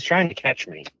 he's trying to catch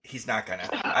me. He's not gonna.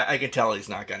 I can tell he's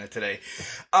not gonna today.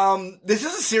 This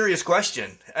is a serious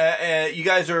question. You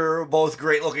guys are both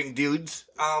great-looking dudes.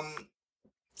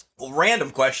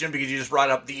 Random question because you just brought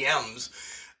up DMs.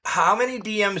 How many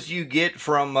DMs do you get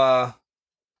from,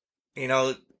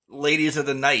 ladies of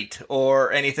the night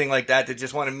or anything like that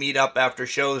just want to meet up after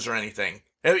shows or anything?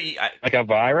 Like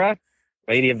Elvira,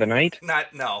 Lady of the Night?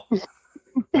 No.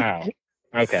 Oh,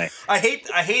 okay. I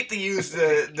hate to use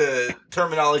the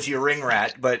terminology of ring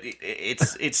rat, but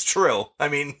it's true. I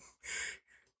mean,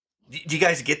 do you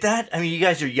guys get that? I mean, you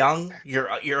guys are young,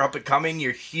 you're up and coming,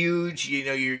 you're huge,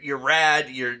 you're rad,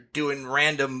 you're doing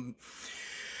random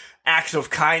acts of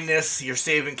kindness, you're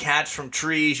saving cats from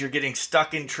trees, you're getting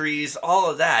stuck in trees, all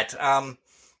of that. On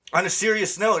a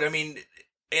serious note, I mean,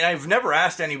 and I've never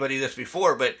asked anybody this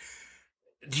before, but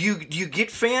do you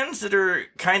get fans that are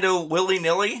kind of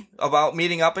willy-nilly about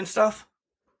meeting up and stuff?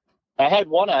 I had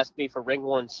one ask me for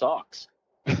ring-worn socks.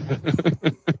 Did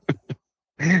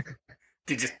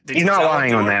He's you not sell them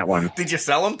lying to on her? that one. Did you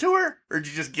sell them to her, or did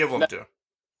you just give them to her?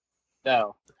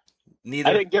 No, Neither.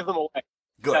 I didn't give them away.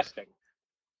 Good. Disgusting.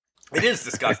 It is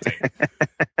disgusting.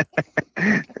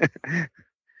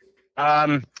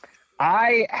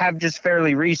 I have just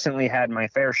fairly recently had my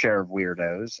fair share of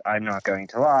weirdos. I'm not going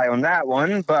to lie on that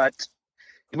one, but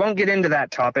we won't get into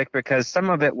that topic because some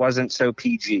of it wasn't so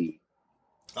PG.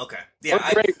 Okay. Yeah,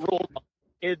 Yeah. great rule,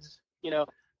 kids.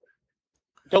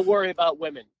 Don't worry about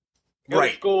women. Go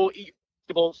Right. to school, eat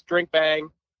vegetables, drink bang.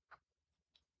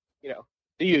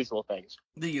 The usual things.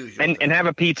 The usual. And have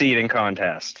a pizza eating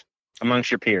contest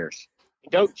amongst your peers.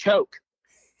 Don't choke.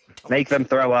 Make them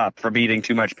throw up for eating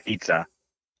too much pizza.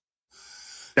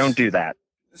 Don't do that.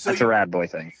 That's a Rad Boy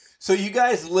thing. So you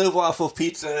guys live off of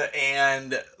pizza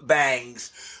and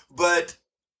bangs, but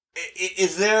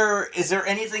is there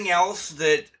anything else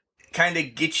that kind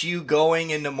of gets you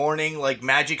going in the morning, like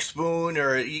Magic Spoon?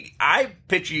 Or I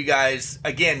picture you guys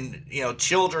again,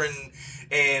 children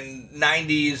and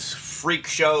 90s freak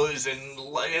shows, and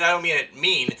I don't mean it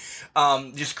mean,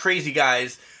 just crazy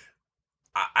guys.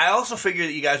 I also figure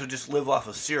that you guys would just live off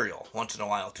of cereal once in a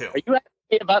while too. Are you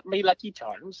asking about me, Lucky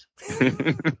Charms?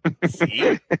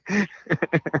 See?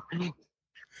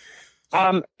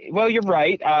 Well, you're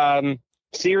right.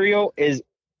 Cereal is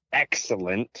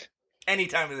excellent. Any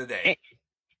time of the day.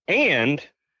 And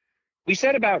we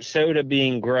said about soda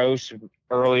being gross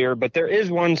earlier, but there is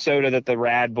one soda that the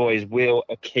Rad Boyz will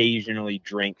occasionally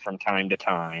drink from time to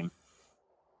time.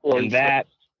 Orange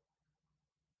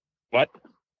What?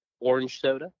 Orange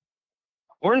soda?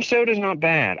 Orange soda's not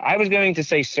bad. I was going to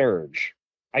say Surge.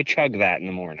 I chug that in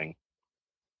the morning.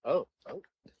 Oh.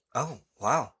 Oh,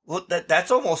 wow. Well,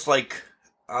 that's almost like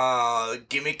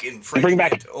gimmick infringement, Bring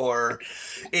back- or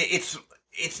it's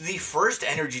the first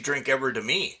energy drink ever to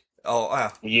me.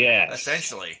 Oh, Yes.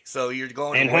 essentially. So you're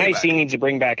going And way High back. C needs to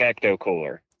bring back Ecto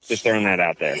Cooler. Just throwing that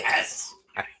out there. Yes,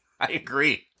 I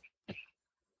agree.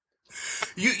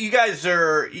 You guys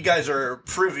are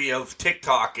privy of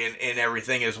TikTok and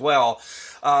everything as well.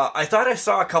 I thought I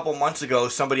saw a couple months ago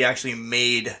somebody actually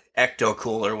made Ecto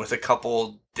Cooler with a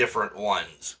couple different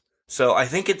ones. So I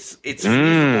think it's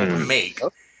feasible to make.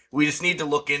 We just need to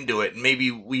look into it, and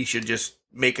maybe we should just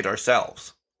make it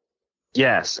ourselves.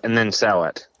 Yes, and then sell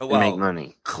it and make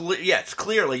money. Yes,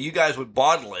 clearly you guys would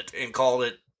bottle it and call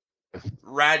it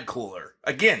Rad Cooler.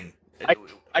 Again,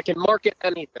 I can market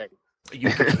anything.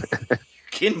 You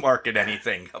can market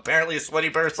anything. Apparently a sweaty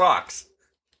pair of socks.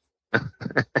 I'm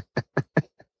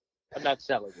not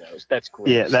selling those. That's gross.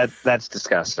 Yeah, that's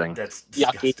disgusting. That's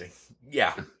disgusting. Yucky.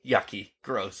 Yeah, yucky.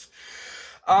 Gross.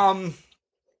 Well,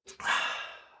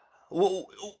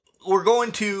 we're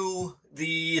going to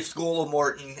the School of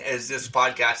Morton as this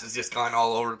podcast has just gone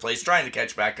all over the place, trying to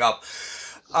catch back up.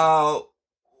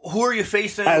 Who are you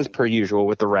facing? As per usual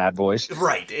with the Rad Boyz.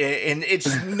 Right, and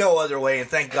it's no other way, and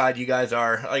thank God you guys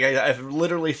are. Like, I've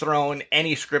literally thrown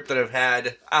any script that I've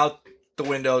had out the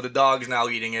window. The dog's now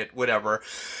eating it, whatever.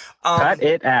 Cut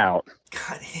it out.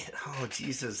 Cut it. Oh,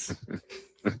 Jesus.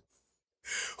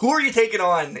 Who are you taking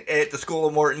on at the School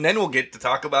of Morton? Then we'll get to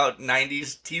talk about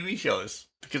 90s TV shows.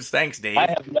 Because thanks, Dave. I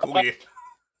have no idea.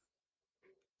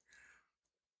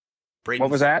 What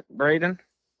was that, Braden?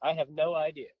 I have no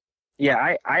idea.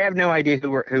 Yeah, I have no idea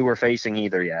who we're facing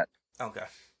either yet. Okay.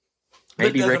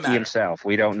 Maybe Ricky himself.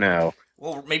 We don't know.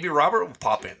 Well, maybe Robert will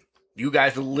pop in. You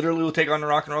guys literally will take on the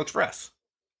Rock and Roll Express.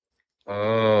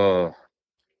 Oh.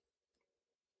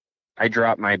 I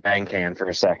dropped my bang can for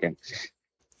a second.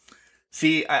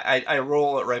 See, I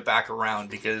roll it right back around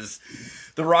because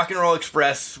the Rock and Roll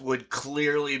Express would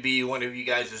clearly be one of you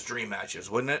guys' dream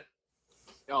matches, wouldn't it?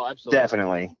 Oh, absolutely.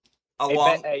 Definitely.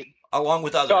 Along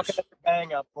with others. Chalk another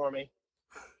bang up for me.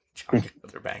 Chalk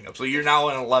another bang up. So you're now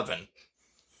in 11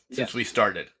 since we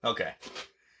started. Okay.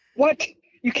 What?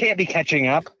 You can't be catching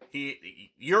up.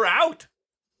 You're out.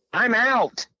 I'm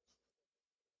out.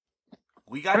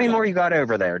 How many more you got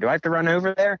over there? Do I have to run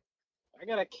over there? I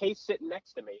got a case sitting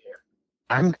next to me here.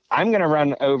 I'm going to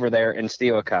run over there and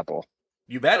steal a couple.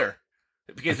 You better.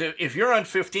 Because if you're on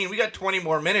 15, we got 20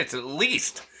 more minutes at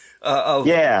least of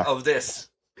this.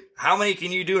 How many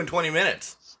can you do in 20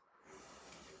 minutes?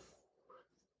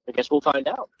 I guess we'll find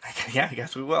out. Yeah, I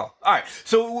guess we will. All right.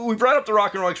 So we brought up the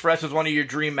Rock and Roll Express as one of your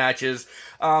dream matches.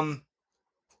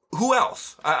 Who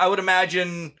else? I would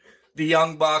imagine the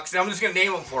Young Bucks. I'm just going to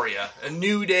name them for you. A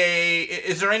New Day.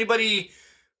 Is there anybody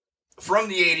from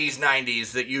the 80s,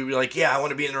 90s that you'd be like, yeah, I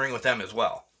want to be in the ring with them as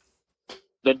well?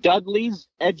 The Dudleys,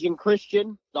 Edge and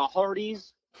Christian, the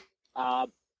Hardys, the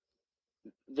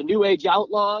New Age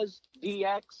Outlaws,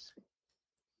 DX.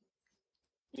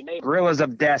 You name Gorillas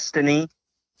of Destiny.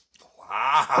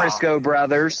 Wow. Briscoe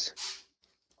Brothers.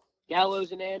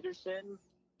 Gallows and Anderson.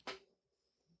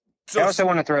 I also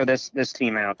want to throw this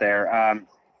team out there.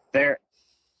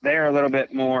 They're a little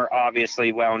bit more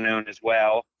obviously well known as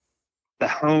well. The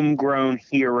Homegrown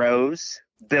Heroes,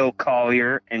 Bill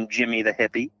Collier and Jimmy the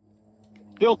Hippie.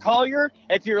 Bill Collier,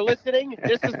 if you're listening,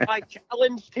 this is my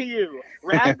challenge to you.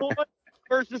 Rad Boyz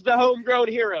versus the Homegrown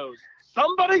Heroes.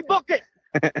 Somebody book it.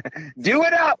 Do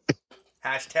it up.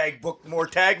 Hashtag book more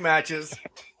tag matches.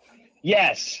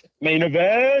 Yes. Main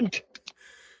event.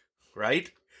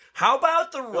 Right? How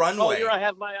about the Runway? Collier, I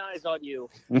have my eyes on you.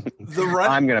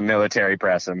 I'm going to military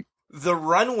press him. The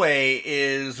Runway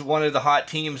is one of the hot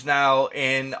teams now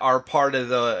and are part of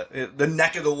the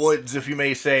neck of the woods, if you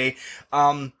may say.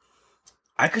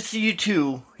 I could see you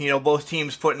two, both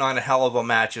teams putting on a hell of a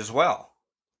match as well.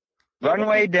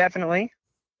 Runway, definitely.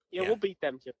 Yeah, we'll beat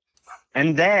them too.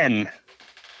 And then,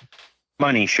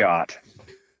 Money Shot.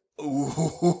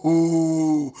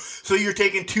 Ooh. So you're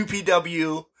taking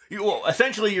 2PW.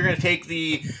 Essentially, you're going to take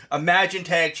the Imagine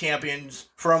Tag Champions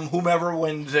from whomever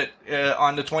wins it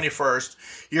on the 21st.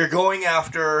 You're going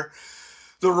after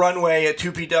the Runway at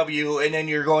 2PW, and then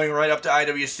you're going right up to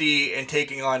IWC and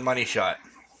taking on Money Shot.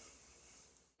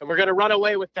 And we're going to run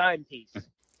away with Dime Piece.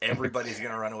 Everybody's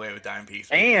going to run away with Dime Piece.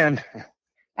 And,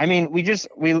 I mean, we just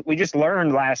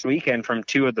learned last weekend from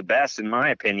two of the best, in my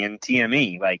opinion,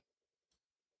 TME.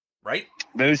 Right?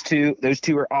 Those two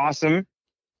are awesome.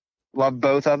 Love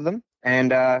both of them.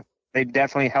 And they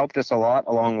definitely helped us a lot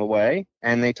along the way.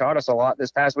 And they taught us a lot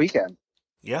this past weekend.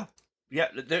 Yeah. Yeah,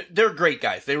 they're great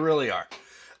guys. They really are.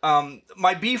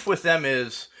 My beef with them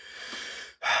is,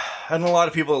 and a lot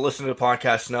of people that listen to the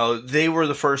podcast know, they were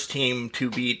the first team to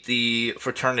beat the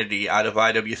Fraternity out of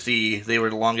IWC. They were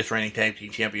the longest reigning tag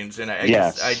team champions, and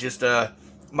I just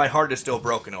my heart is still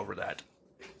broken over that.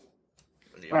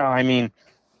 Well, I mean,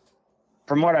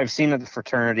 from what I've seen of the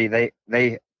Fraternity,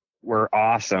 they were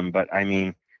awesome, but I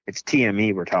mean, it's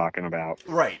TME we're talking about.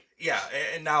 Right. Yeah,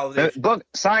 and now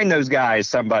sign those guys,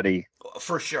 somebody.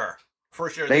 For sure.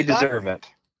 They deserve it.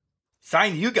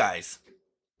 Sign you guys.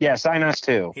 Yeah, sign us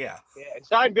too. Yeah, and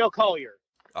sign Bill Collier.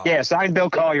 Oh. Yeah, sign Bill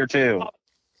Collier too. All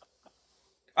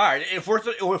right, if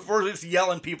we're just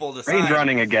yelling people to sign. He's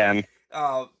running again.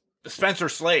 Spencer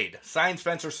Slade. Sign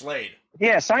Spencer Slade.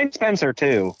 Yeah, sign Spencer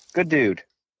too. Good dude.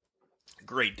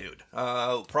 Great dude.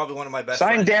 Probably one of my best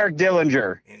Sign friends Derek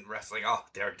Dillinger. in wrestling. Oh,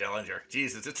 Derek Dillinger.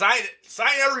 Jesus. Sign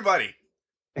everybody.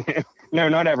 No,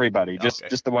 not everybody. Okay.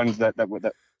 Just the ones that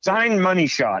sign Money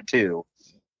Shot too.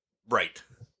 Right.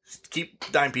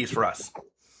 Keep dime piece for us.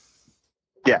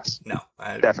 Yes. No.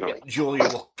 Definitely. Julia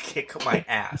will kick my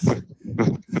ass.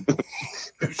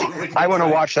 I want to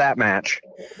watch that match.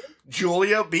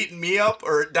 Julia beating me up,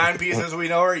 or dime piece as we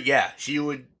know her? Yeah, she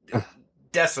would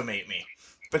decimate me.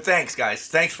 But thanks, guys.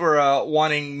 Thanks for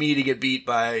wanting me to get beat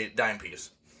by dime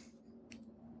piece.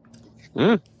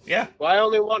 Yeah. Well, I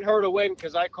only want her to win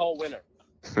because I call winner.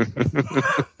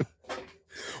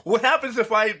 What happens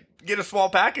if I get a small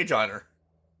package on her?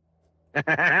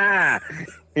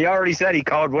 He already said he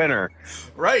called winner.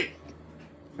 Right.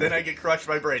 Then I get crushed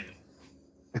by Braden.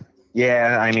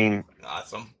 Yeah, I mean.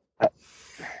 Awesome.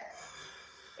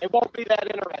 It won't be that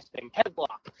interesting. Headlock.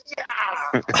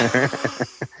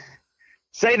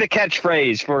 Say the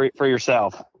catchphrase for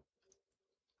yourself.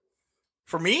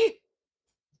 For me?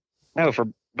 No, for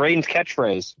Braden's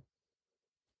catchphrase.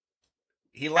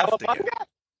 He left again.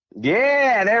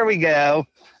 Yeah, there we go.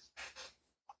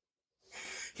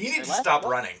 He needs to stop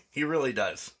running. He really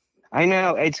does. I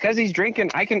know. It's because he's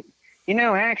drinking. I can,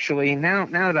 actually, now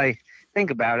that I think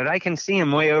about it, I can see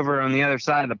him way over on the other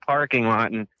side of the parking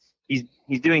lot, and he's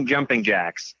doing jumping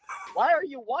jacks. Why are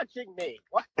you watching me?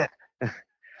 What?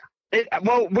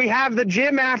 Well, we have the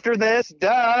gym after this.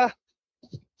 Duh.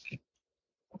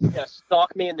 You gonna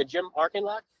stalk me in the gym parking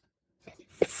lot?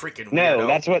 Freaking weirdo. No,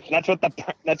 that's what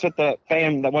the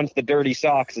fan that wants the dirty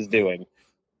socks is doing.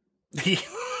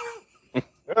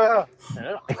 Right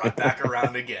back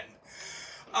around again.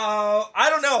 I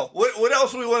don't know. What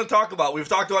else do we want to talk about? We've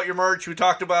talked about your merch. We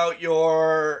talked about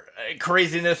your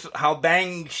craziness. How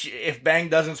Bang, if Bang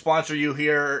doesn't sponsor you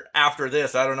here after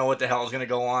this, I don't know what the hell is going to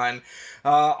go on.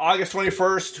 August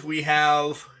 21st, we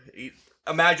have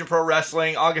Imagine Pro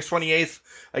Wrestling. August 28th,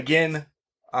 again,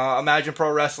 Imagine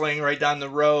Pro Wrestling right down the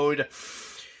road.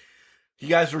 You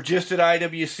guys were just at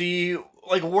IWC.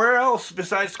 Like, where else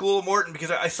besides School of Morton? Because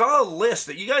I saw a list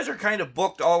that you guys are kind of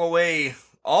booked all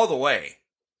the way.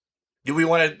 Do we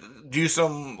want to do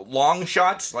some long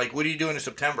shots? Like, what are you doing in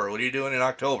September? What are you doing in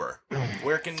October?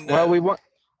 Where can... Well,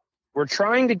 we're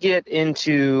trying to get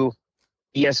into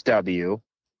ESW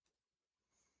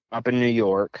up in New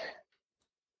York.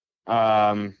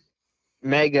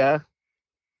 Mega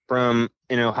in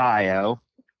Ohio.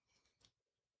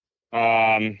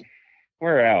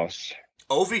 Where else?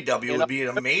 OVW would be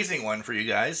an amazing one for you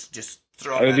guys. Just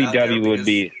throw that out there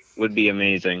OVW would be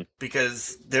amazing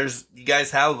because you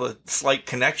guys have a slight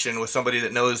connection with somebody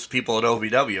that knows people at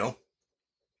OVW.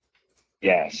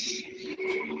 Yes.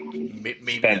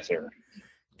 Maybe Spencer.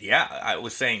 Yeah, I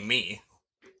was saying me.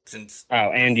 Since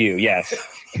and you, yes.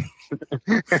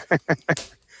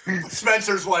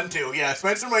 Spencer's one too. Yeah,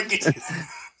 Spencer might get you.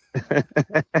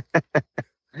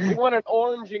 We want an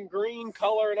orange and green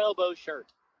collar and elbow shirt.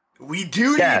 We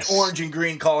do need orange and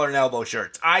green collar and elbow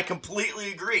shirts. I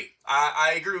completely agree.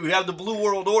 I agree. We have the Blue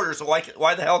World Order, so why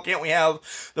the hell can't we have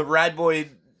the Rad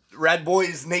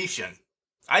Boyz Nation?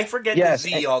 I forget the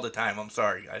Z all the time. I'm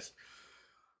sorry, guys.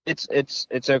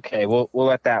 It's okay. We'll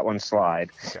let that one slide.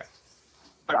 Okay.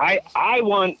 But I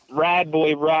want Rad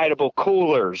Boy rideable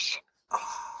coolers.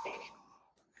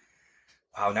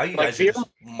 Wow, now you guys are just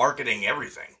marketing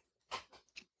everything.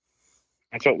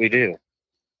 That's what we do.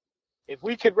 If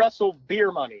we could wrestle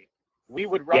beer money, we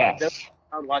would ride them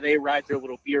down while they ride their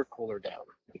little beer cooler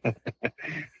down.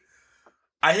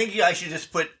 I think you guys should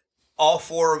just put all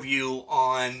four of you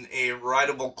on a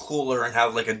rideable cooler and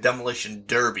have like a demolition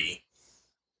derby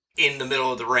in the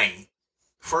middle of the ring.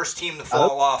 First team to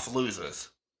fall off loses.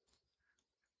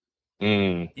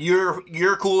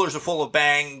 Your coolers are full of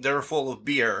Bang, they're full of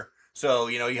beer. So,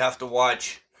 you have to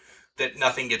watch that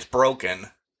nothing gets broken.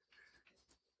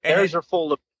 Theirs are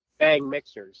full of Bang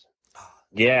mixers.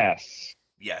 Yes.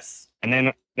 Yes.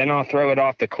 And then I'll throw it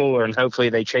off the cooler and hopefully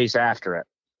they chase after it.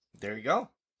 There you go.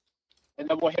 And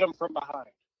then we'll hit them from behind.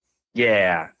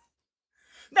 Yeah.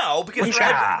 No, because you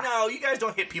guys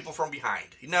don't hit people from behind.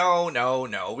 No.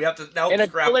 We have to in a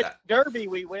scrap that. derby,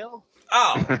 we will.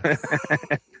 Oh.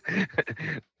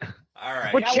 All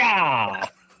right. Whatcha?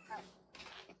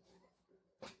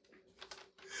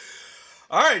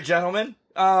 All right, gentlemen.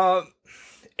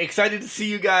 Excited to see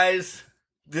you guys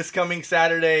this coming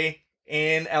Saturday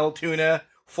in Altoona,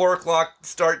 4:00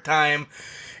 start time.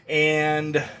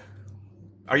 And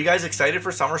are you guys excited for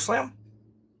SummerSlam?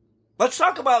 Let's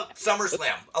talk about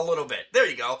SummerSlam a little bit. There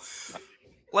you go.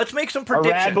 Let's make some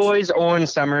predictions. Are Rad Boyz on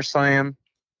SummerSlam?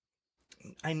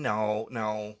 I know.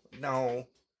 No.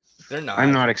 They're not.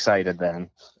 I'm not excited then.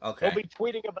 Okay. We'll be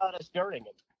tweeting about us during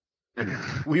it.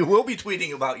 We will be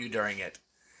tweeting about you during it.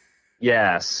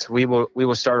 Yes, we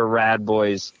will start a Rad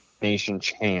Boyz Nation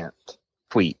chant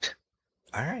tweet.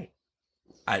 All right.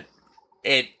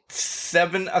 At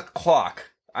 7 o'clock,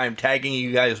 I'm tagging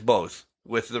you guys both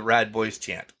with the Rad Boyz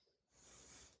chant.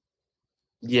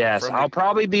 Yes, From I'll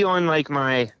probably be on like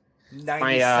my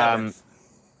 97th.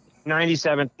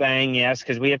 97th thing, yes,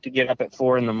 because we have to get up at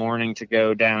 4 a.m. to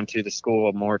go down to the school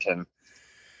of Morton.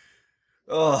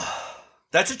 Oh,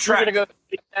 that's a We're track. gonna go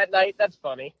sleep that night. That's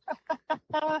funny.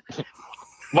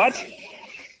 What?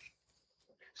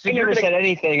 So I you're never gonna- said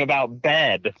anything about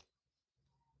bed.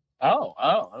 Oh,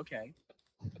 okay.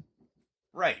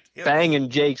 Right. Yep. Bang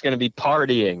and Jake's going to be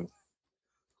partying,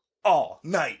 All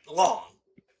night long.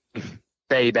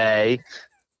 baby.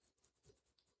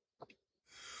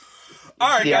 All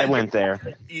right, Yeah, I guys. went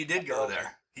there. You did go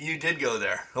there. You did go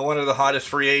there. One of the hottest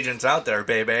free agents out there,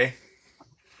 baby.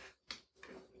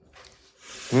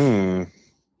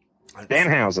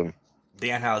 Danhausen.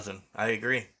 Danhausen. I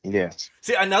agree. Yes.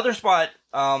 See, another spot,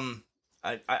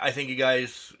 I think you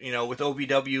guys, with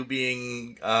OVW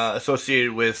being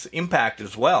associated with Impact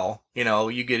as well,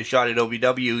 you get a shot at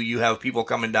OVW, you have people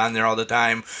coming down there all the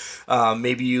time.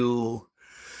 Maybe you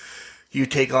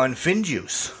take on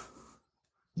Finjuice.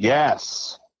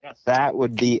 Yes. That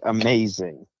would be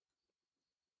amazing.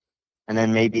 And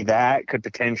then maybe that could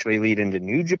potentially lead into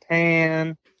New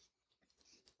Japan.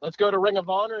 Let's go to Ring of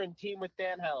Honor and team with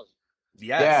Danhausen.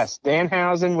 Yes.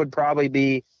 Danhausen would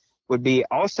be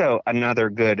also another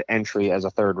good entry as a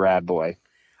third Rad Boy.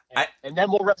 And then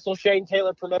we'll wrestle Shane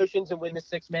Taylor Promotions and win the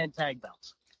 6-man tag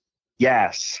belts.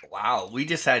 Yes. Wow, we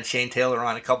just had Shane Taylor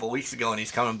on a couple weeks ago, and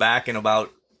he's coming back in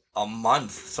about a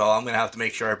month, so I'm going to have to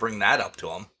make sure I bring that up to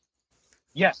him.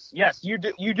 Yes, you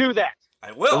do that.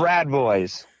 I will. The Rad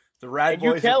Boys. The Rad And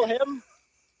Boys. you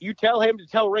tell him to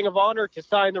tell Ring of Honor to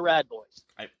sign the Rad Boys.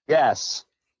 Yes.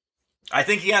 I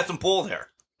think he has some pull there.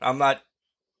 I'm not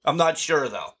sure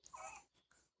though.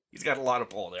 He's got a lot of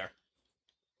pull there.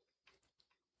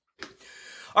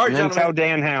 All right, And then tell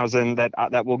gentlemen. Danhausen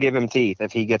that will give him teeth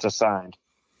if he gets assigned.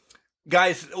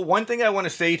 Guys, one thing I want to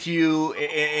say to you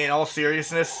in all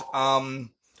seriousness,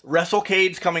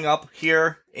 WrestleCade's coming up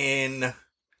here in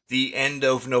the end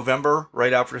of November,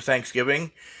 right after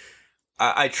Thanksgiving.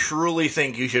 I truly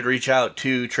think you should reach out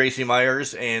to Tracy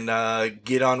Myers and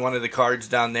get on one of the cards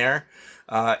down there.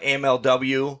 AML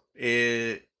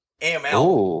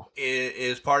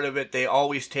is part of it. They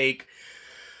always take,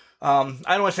 I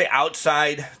don't want to say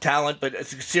outside talent, but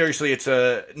seriously, it's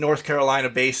a North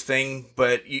Carolina-based thing,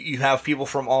 but you have people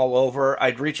from all over.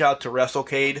 I'd reach out to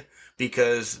WrestleCade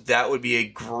because that would be a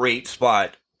great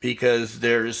spot because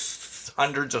there's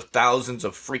hundreds of thousands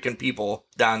of freaking people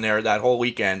down there that whole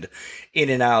weekend, in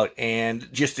and out,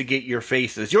 and just to get your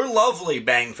faces, your lovely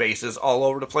bang faces all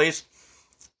over the place.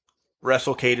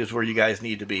 WrestleCade is where you guys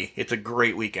need to be. It's a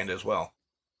great weekend as well.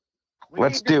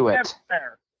 Let's do it.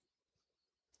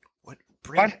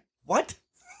 Everywhere. What?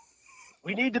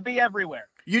 We need to be everywhere.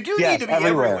 You do Yes, need to be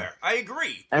everywhere. everywhere. I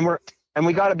agree. And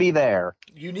we got to be there.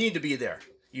 You need to be there.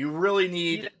 You really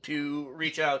need to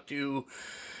reach out to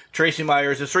Tracy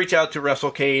Myers. Just reach out to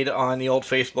WrestleCade on the old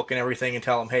Facebook and everything and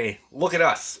tell them, hey, look at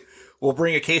us. We'll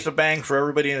bring a case of bang for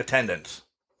everybody in attendance.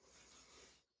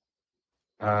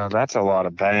 That's a lot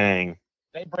of bang.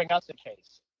 They bring us a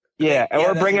case. Yeah, Yeah, or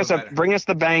that's bring even us better. bring us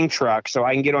the bang truck so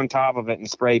I can get on top of it and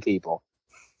spray people.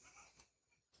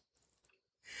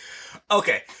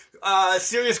 Okay.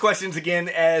 Serious questions again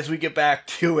as we get back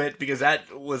to it because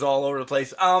that was all over the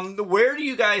place. Where do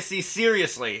you guys see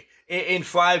seriously in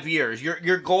 5 years?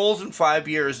 Your goals in 5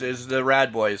 years is the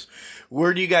Rad Boys.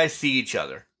 Where do you guys see each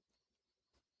other?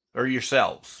 Or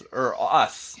yourselves? Or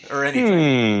us? Or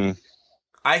anything?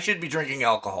 I should be drinking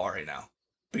alcohol right now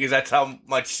because that's how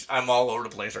much I'm all over the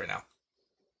place right now.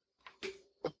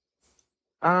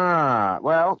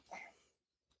 Well,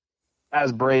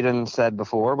 as Braden said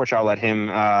before, which I'll let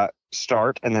him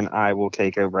start, and then I will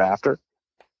take over after.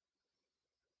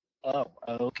 Oh,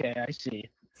 okay, I see.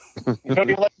 You're going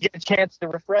to let you get a chance to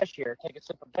refresh here. Take a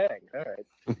sip of bang. All right.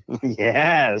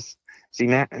 Yes. See,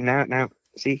 now,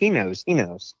 see, he knows.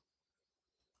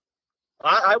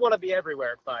 I want to be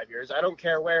everywhere in 5 years. I don't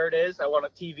care where it is. I want a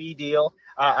TV deal.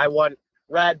 I want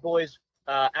Rad Boyz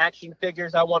action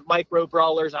figures. I want micro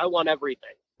brawlers. I want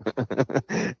everything.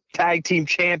 Tag team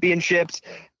championships.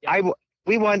 Yeah.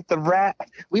 We want Rad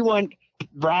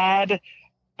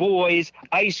Boyz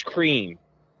ice cream.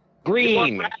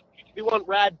 Green. We want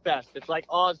Rad Fest. It's like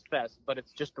Oz Fest, but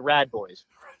it's just the Rad Boyz.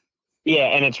 Yeah,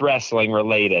 and it's wrestling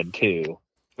related too.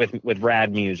 with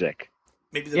rad music.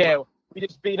 Maybe we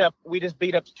just beat up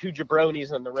 2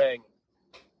 jabronis in the ring.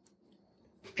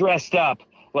 Dressed up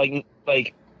like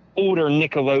older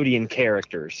Nickelodeon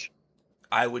characters.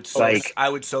 I would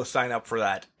so sign up for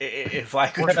that. If I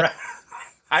could,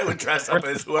 I would dress up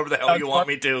as whoever the hell you want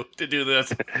me to do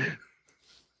this.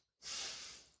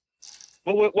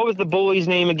 What was the bully's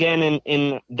name again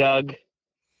in Doug?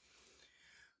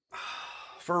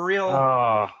 For real?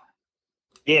 Oh.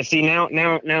 Yeah, see, now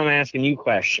I'm asking you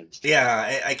questions.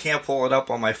 Yeah, I can't pull it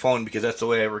up on my phone because that's the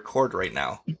way I record right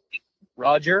now.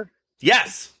 Roger?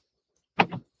 Yes!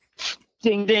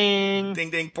 Ding, ding. Ding,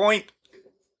 ding, point.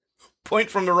 Point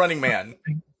from the running man.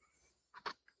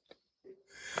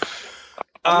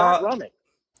 I'm not running.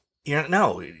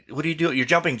 No. What do you do? You're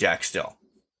jumping jack still.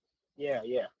 Yeah.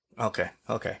 Okay.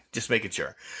 Just making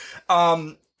sure.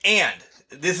 And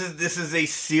this is a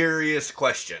serious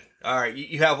question. All right,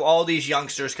 you have all these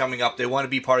youngsters coming up. They want to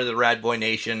be part of the Rad Boy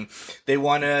Nation. They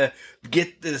want to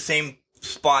get the same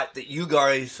spot that you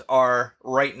guys are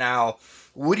right now.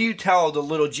 What do you tell the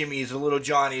little Jimmies, the little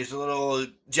Johnnies, the little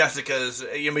Jessicas?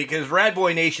 Because Rad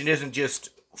Boy Nation isn't just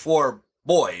for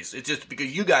boys. It's just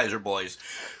because you guys are boys.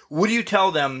 What do you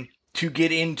tell them to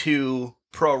get into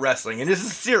pro wrestling? And this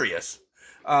is serious.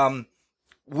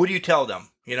 What do you tell them?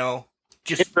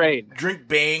 Just drink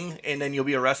Bang and then you'll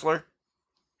be a wrestler?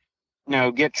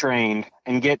 No, get trained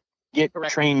and get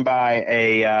trained by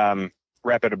a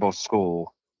reputable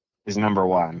school is number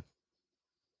one.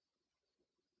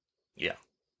 Yeah,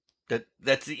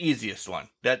 that's the easiest one.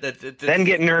 Then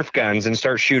get Nerf guns and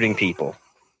start shooting people.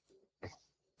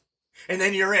 And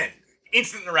then you're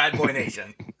instant in the Rad Boy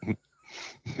Nation.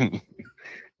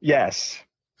 Yes,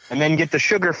 and then get the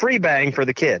sugar-free Bang for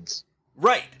the kids.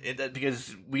 Right,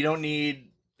 because we don't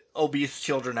need obese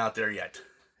children out there yet,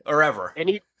 or ever. And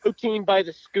eat protein by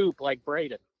the scoop like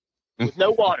Braden, with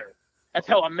no water. That's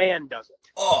how a man does it.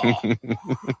 Oh.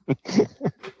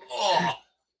 Oh.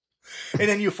 And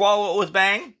then you follow it with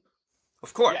Bang?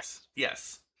 Of course.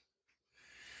 Yes.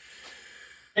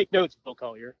 Take notes, Bill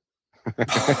Collier.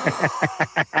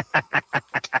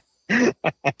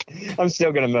 I'm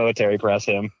still going to military press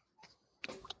him.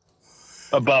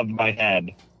 Above my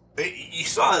head. You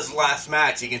saw his last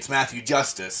match against Matthew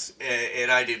Justice at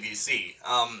IWC.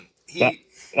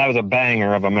 That was a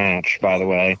banger of a match, by the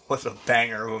way. What's a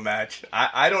banger of a match?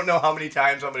 I don't know how many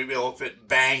times I'm going to be able to fit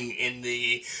Bang in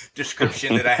the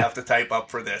description that I have to type up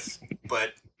for this,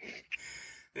 but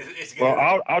it's gonna...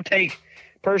 Well, I'll take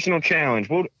personal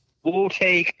challenge. We'll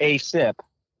take a sip.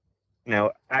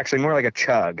 No, actually more like a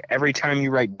chug every time you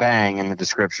write Bang in the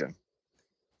description.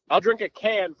 I'll drink a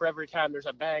can for every time there's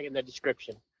a Bang in the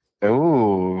description.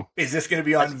 Ooh. Is this going to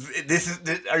be on?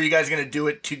 Are you guys going to do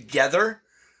it together?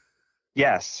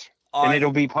 Yes, and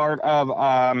it'll be part of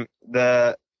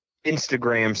the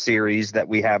Instagram series that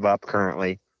we have up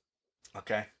currently.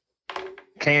 Okay.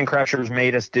 Can Crushers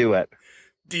made us do it.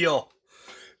 Deal.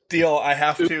 I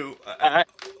have to. I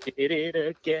did it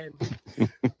again. You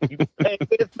play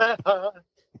with my heart.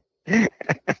 And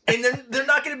they're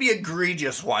not going to be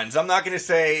egregious ones. I'm not going to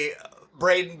say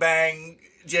Braden Bang,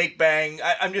 Jake Bang.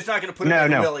 I'm just not going to put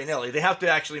them in willy-nilly. They have to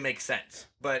actually make sense.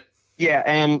 But yeah,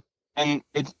 and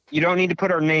it's, you don't need to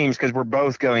put our names because we're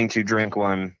both going to drink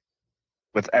one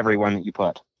with everyone that you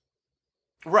put.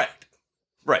 Right,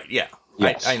 yeah.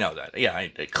 Yes. I know that. Yeah,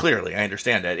 clearly, I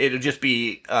understand that. It'll just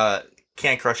be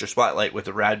Can Crusher Spotlight with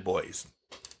the Rad Boys.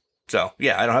 So,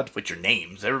 yeah, I don't have to put your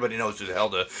names. Everybody knows who the hell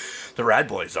the Rad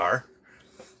Boys are.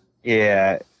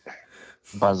 Yeah,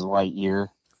 Buzz Lightyear.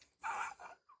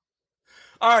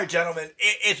 All right, gentlemen,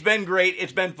 it's been great.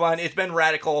 It's been fun. It's been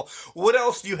radical. What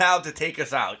else do you have to take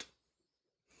us out?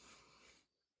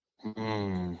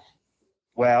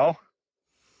 Well,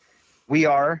 we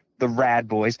are the Rad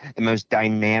Boys, the most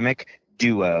dynamic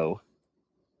duo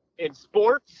in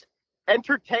sports,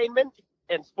 entertainment,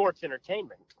 and sports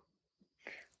entertainment.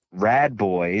 Rad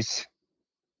Boys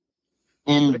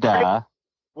We're the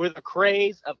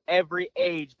craze of every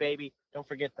age, baby. Don't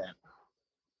forget that.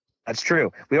 That's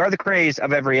true. We are the craze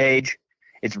of every age.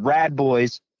 It's Rad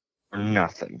Boys or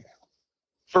nothing.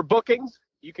 For bookings,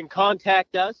 you can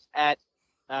contact us at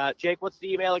Jake, what's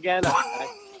the email again?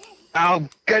 Oh,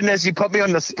 goodness, you put me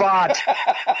on the spot.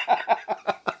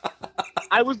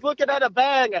 I was looking at a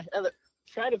bag,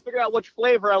 trying to figure out which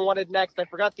flavor I wanted next. I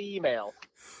forgot the email.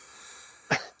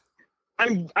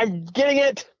 I'm getting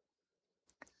it.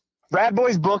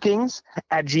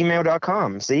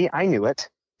 radboysbookings@gmail.com. See, I knew it.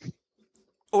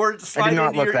 Or I did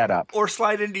not look that up. Or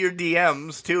slide into your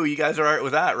DMs, too. You guys are all right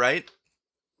with that, right?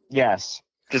 Yes.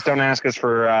 Just don't ask us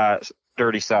for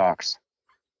dirty socks.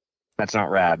 That's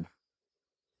not rad.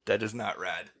 That is not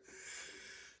rad.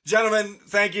 Gentlemen,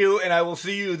 thank you, and I will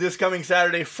see you this coming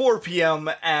Saturday, 4 p.m.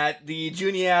 at the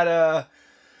Juniata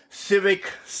Civic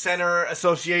Center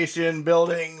Association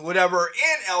building, whatever,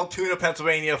 in Altoona,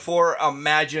 Pennsylvania for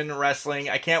Imagine Wrestling.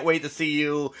 I can't wait to see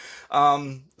you,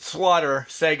 Slaughter,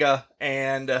 Sega,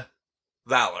 and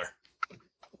Valor.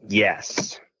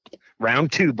 Yes.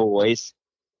 Round 2, boys.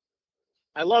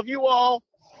 I love you all.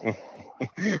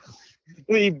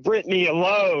 Leave Brittany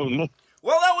alone.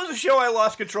 Well, that was a show I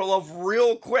lost control of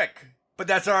real quick, but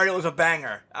that's all right. It was a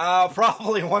banger.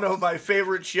 Probably one of my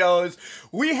favorite shows.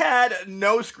 We had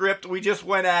no script. We just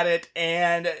went at it,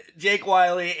 and Jake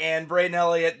Wily and Braden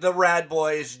Elliot, the Rad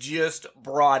Boyz, just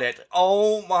brought it.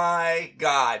 Oh my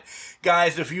God.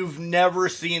 Guys, if you've never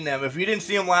seen them, if you didn't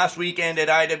see them last weekend at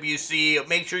IWC,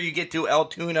 make sure you get to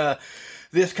Altoona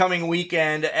this coming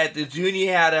weekend at the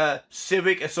Juniata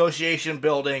Civic Association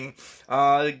building.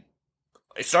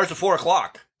 It starts at 4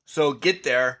 o'clock, so get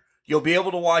there. You'll be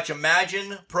able to watch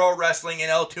Imagine Pro Wrestling in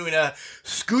Altoona,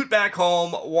 scoot back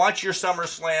home, watch your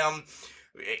SummerSlam.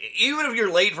 Even if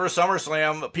you're late for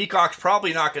SummerSlam, Peacock's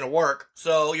probably not going to work,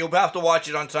 so you'll have to watch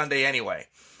it on Sunday anyway.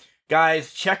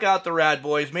 Guys, check out the Rad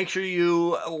Boyz. Make sure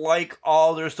you like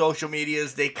all their social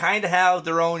medias. They kind of have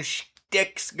their own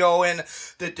shticks going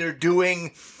that they're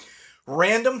doing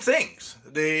random things.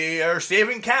 They are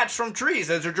saving cats from trees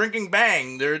as they're drinking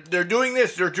Bang. They're doing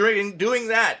this. They're doing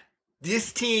that.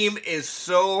 This team is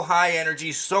so high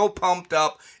energy, so pumped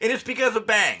up, and it's because of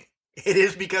Bang. It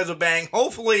is because of Bang.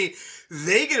 Hopefully,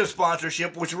 they get a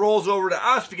sponsorship, which rolls over to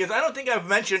us, because I don't think I've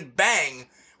mentioned Bang,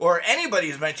 or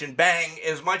anybody's mentioned Bang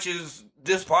as much as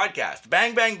this podcast.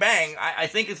 Bang, bang, bang. I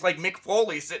think it's like Mick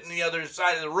Foley sitting the other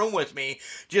side of the room with me.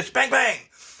 Just bang, bang.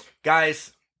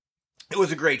 Guys, it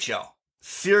was a great show.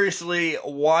 Seriously,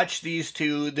 watch these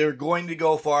two. They're going to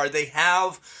go far. They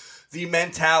have the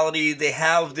mentality. They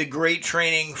have the great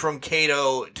training from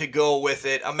Cato to go with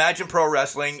it. Imagine Pro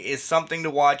Wrestling is something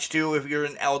to watch, too, if you're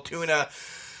in Altoona.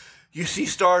 You see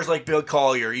stars like Bill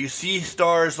Collier. You see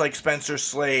stars like Spencer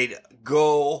Slade.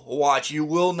 Go watch. You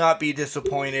will not be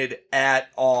disappointed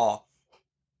at all.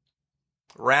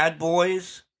 Rad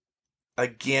Boyz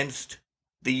against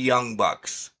the Young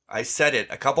Bucks. I said it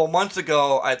a couple months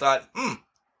ago. I thought,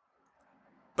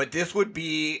 but this would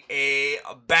be a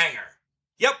banger.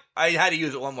 Yep, I had to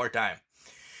use it one more time.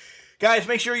 Guys,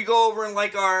 make sure you go over and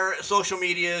like our social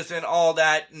medias and all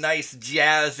that nice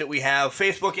jazz that we have.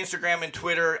 Facebook, Instagram, and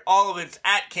Twitter. All of it's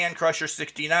at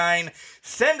CanCrusher69.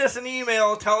 Send us an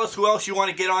email. Tell us who else you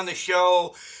want to get on the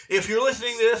show. If you're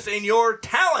listening to this and you're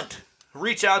talent,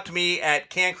 reach out to me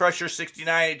at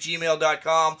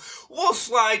cancrusher69@gmail.com. We'll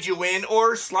slide you in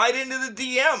or slide into the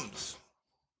DMs.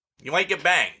 You might get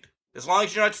banged. As long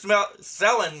as you're not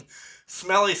selling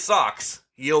smelly socks,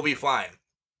 you'll be fine.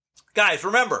 Guys,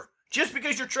 remember, just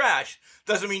because you're trash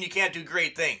doesn't mean you can't do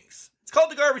great things. It's called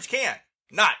the garbage can,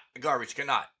 not the garbage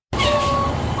cannot.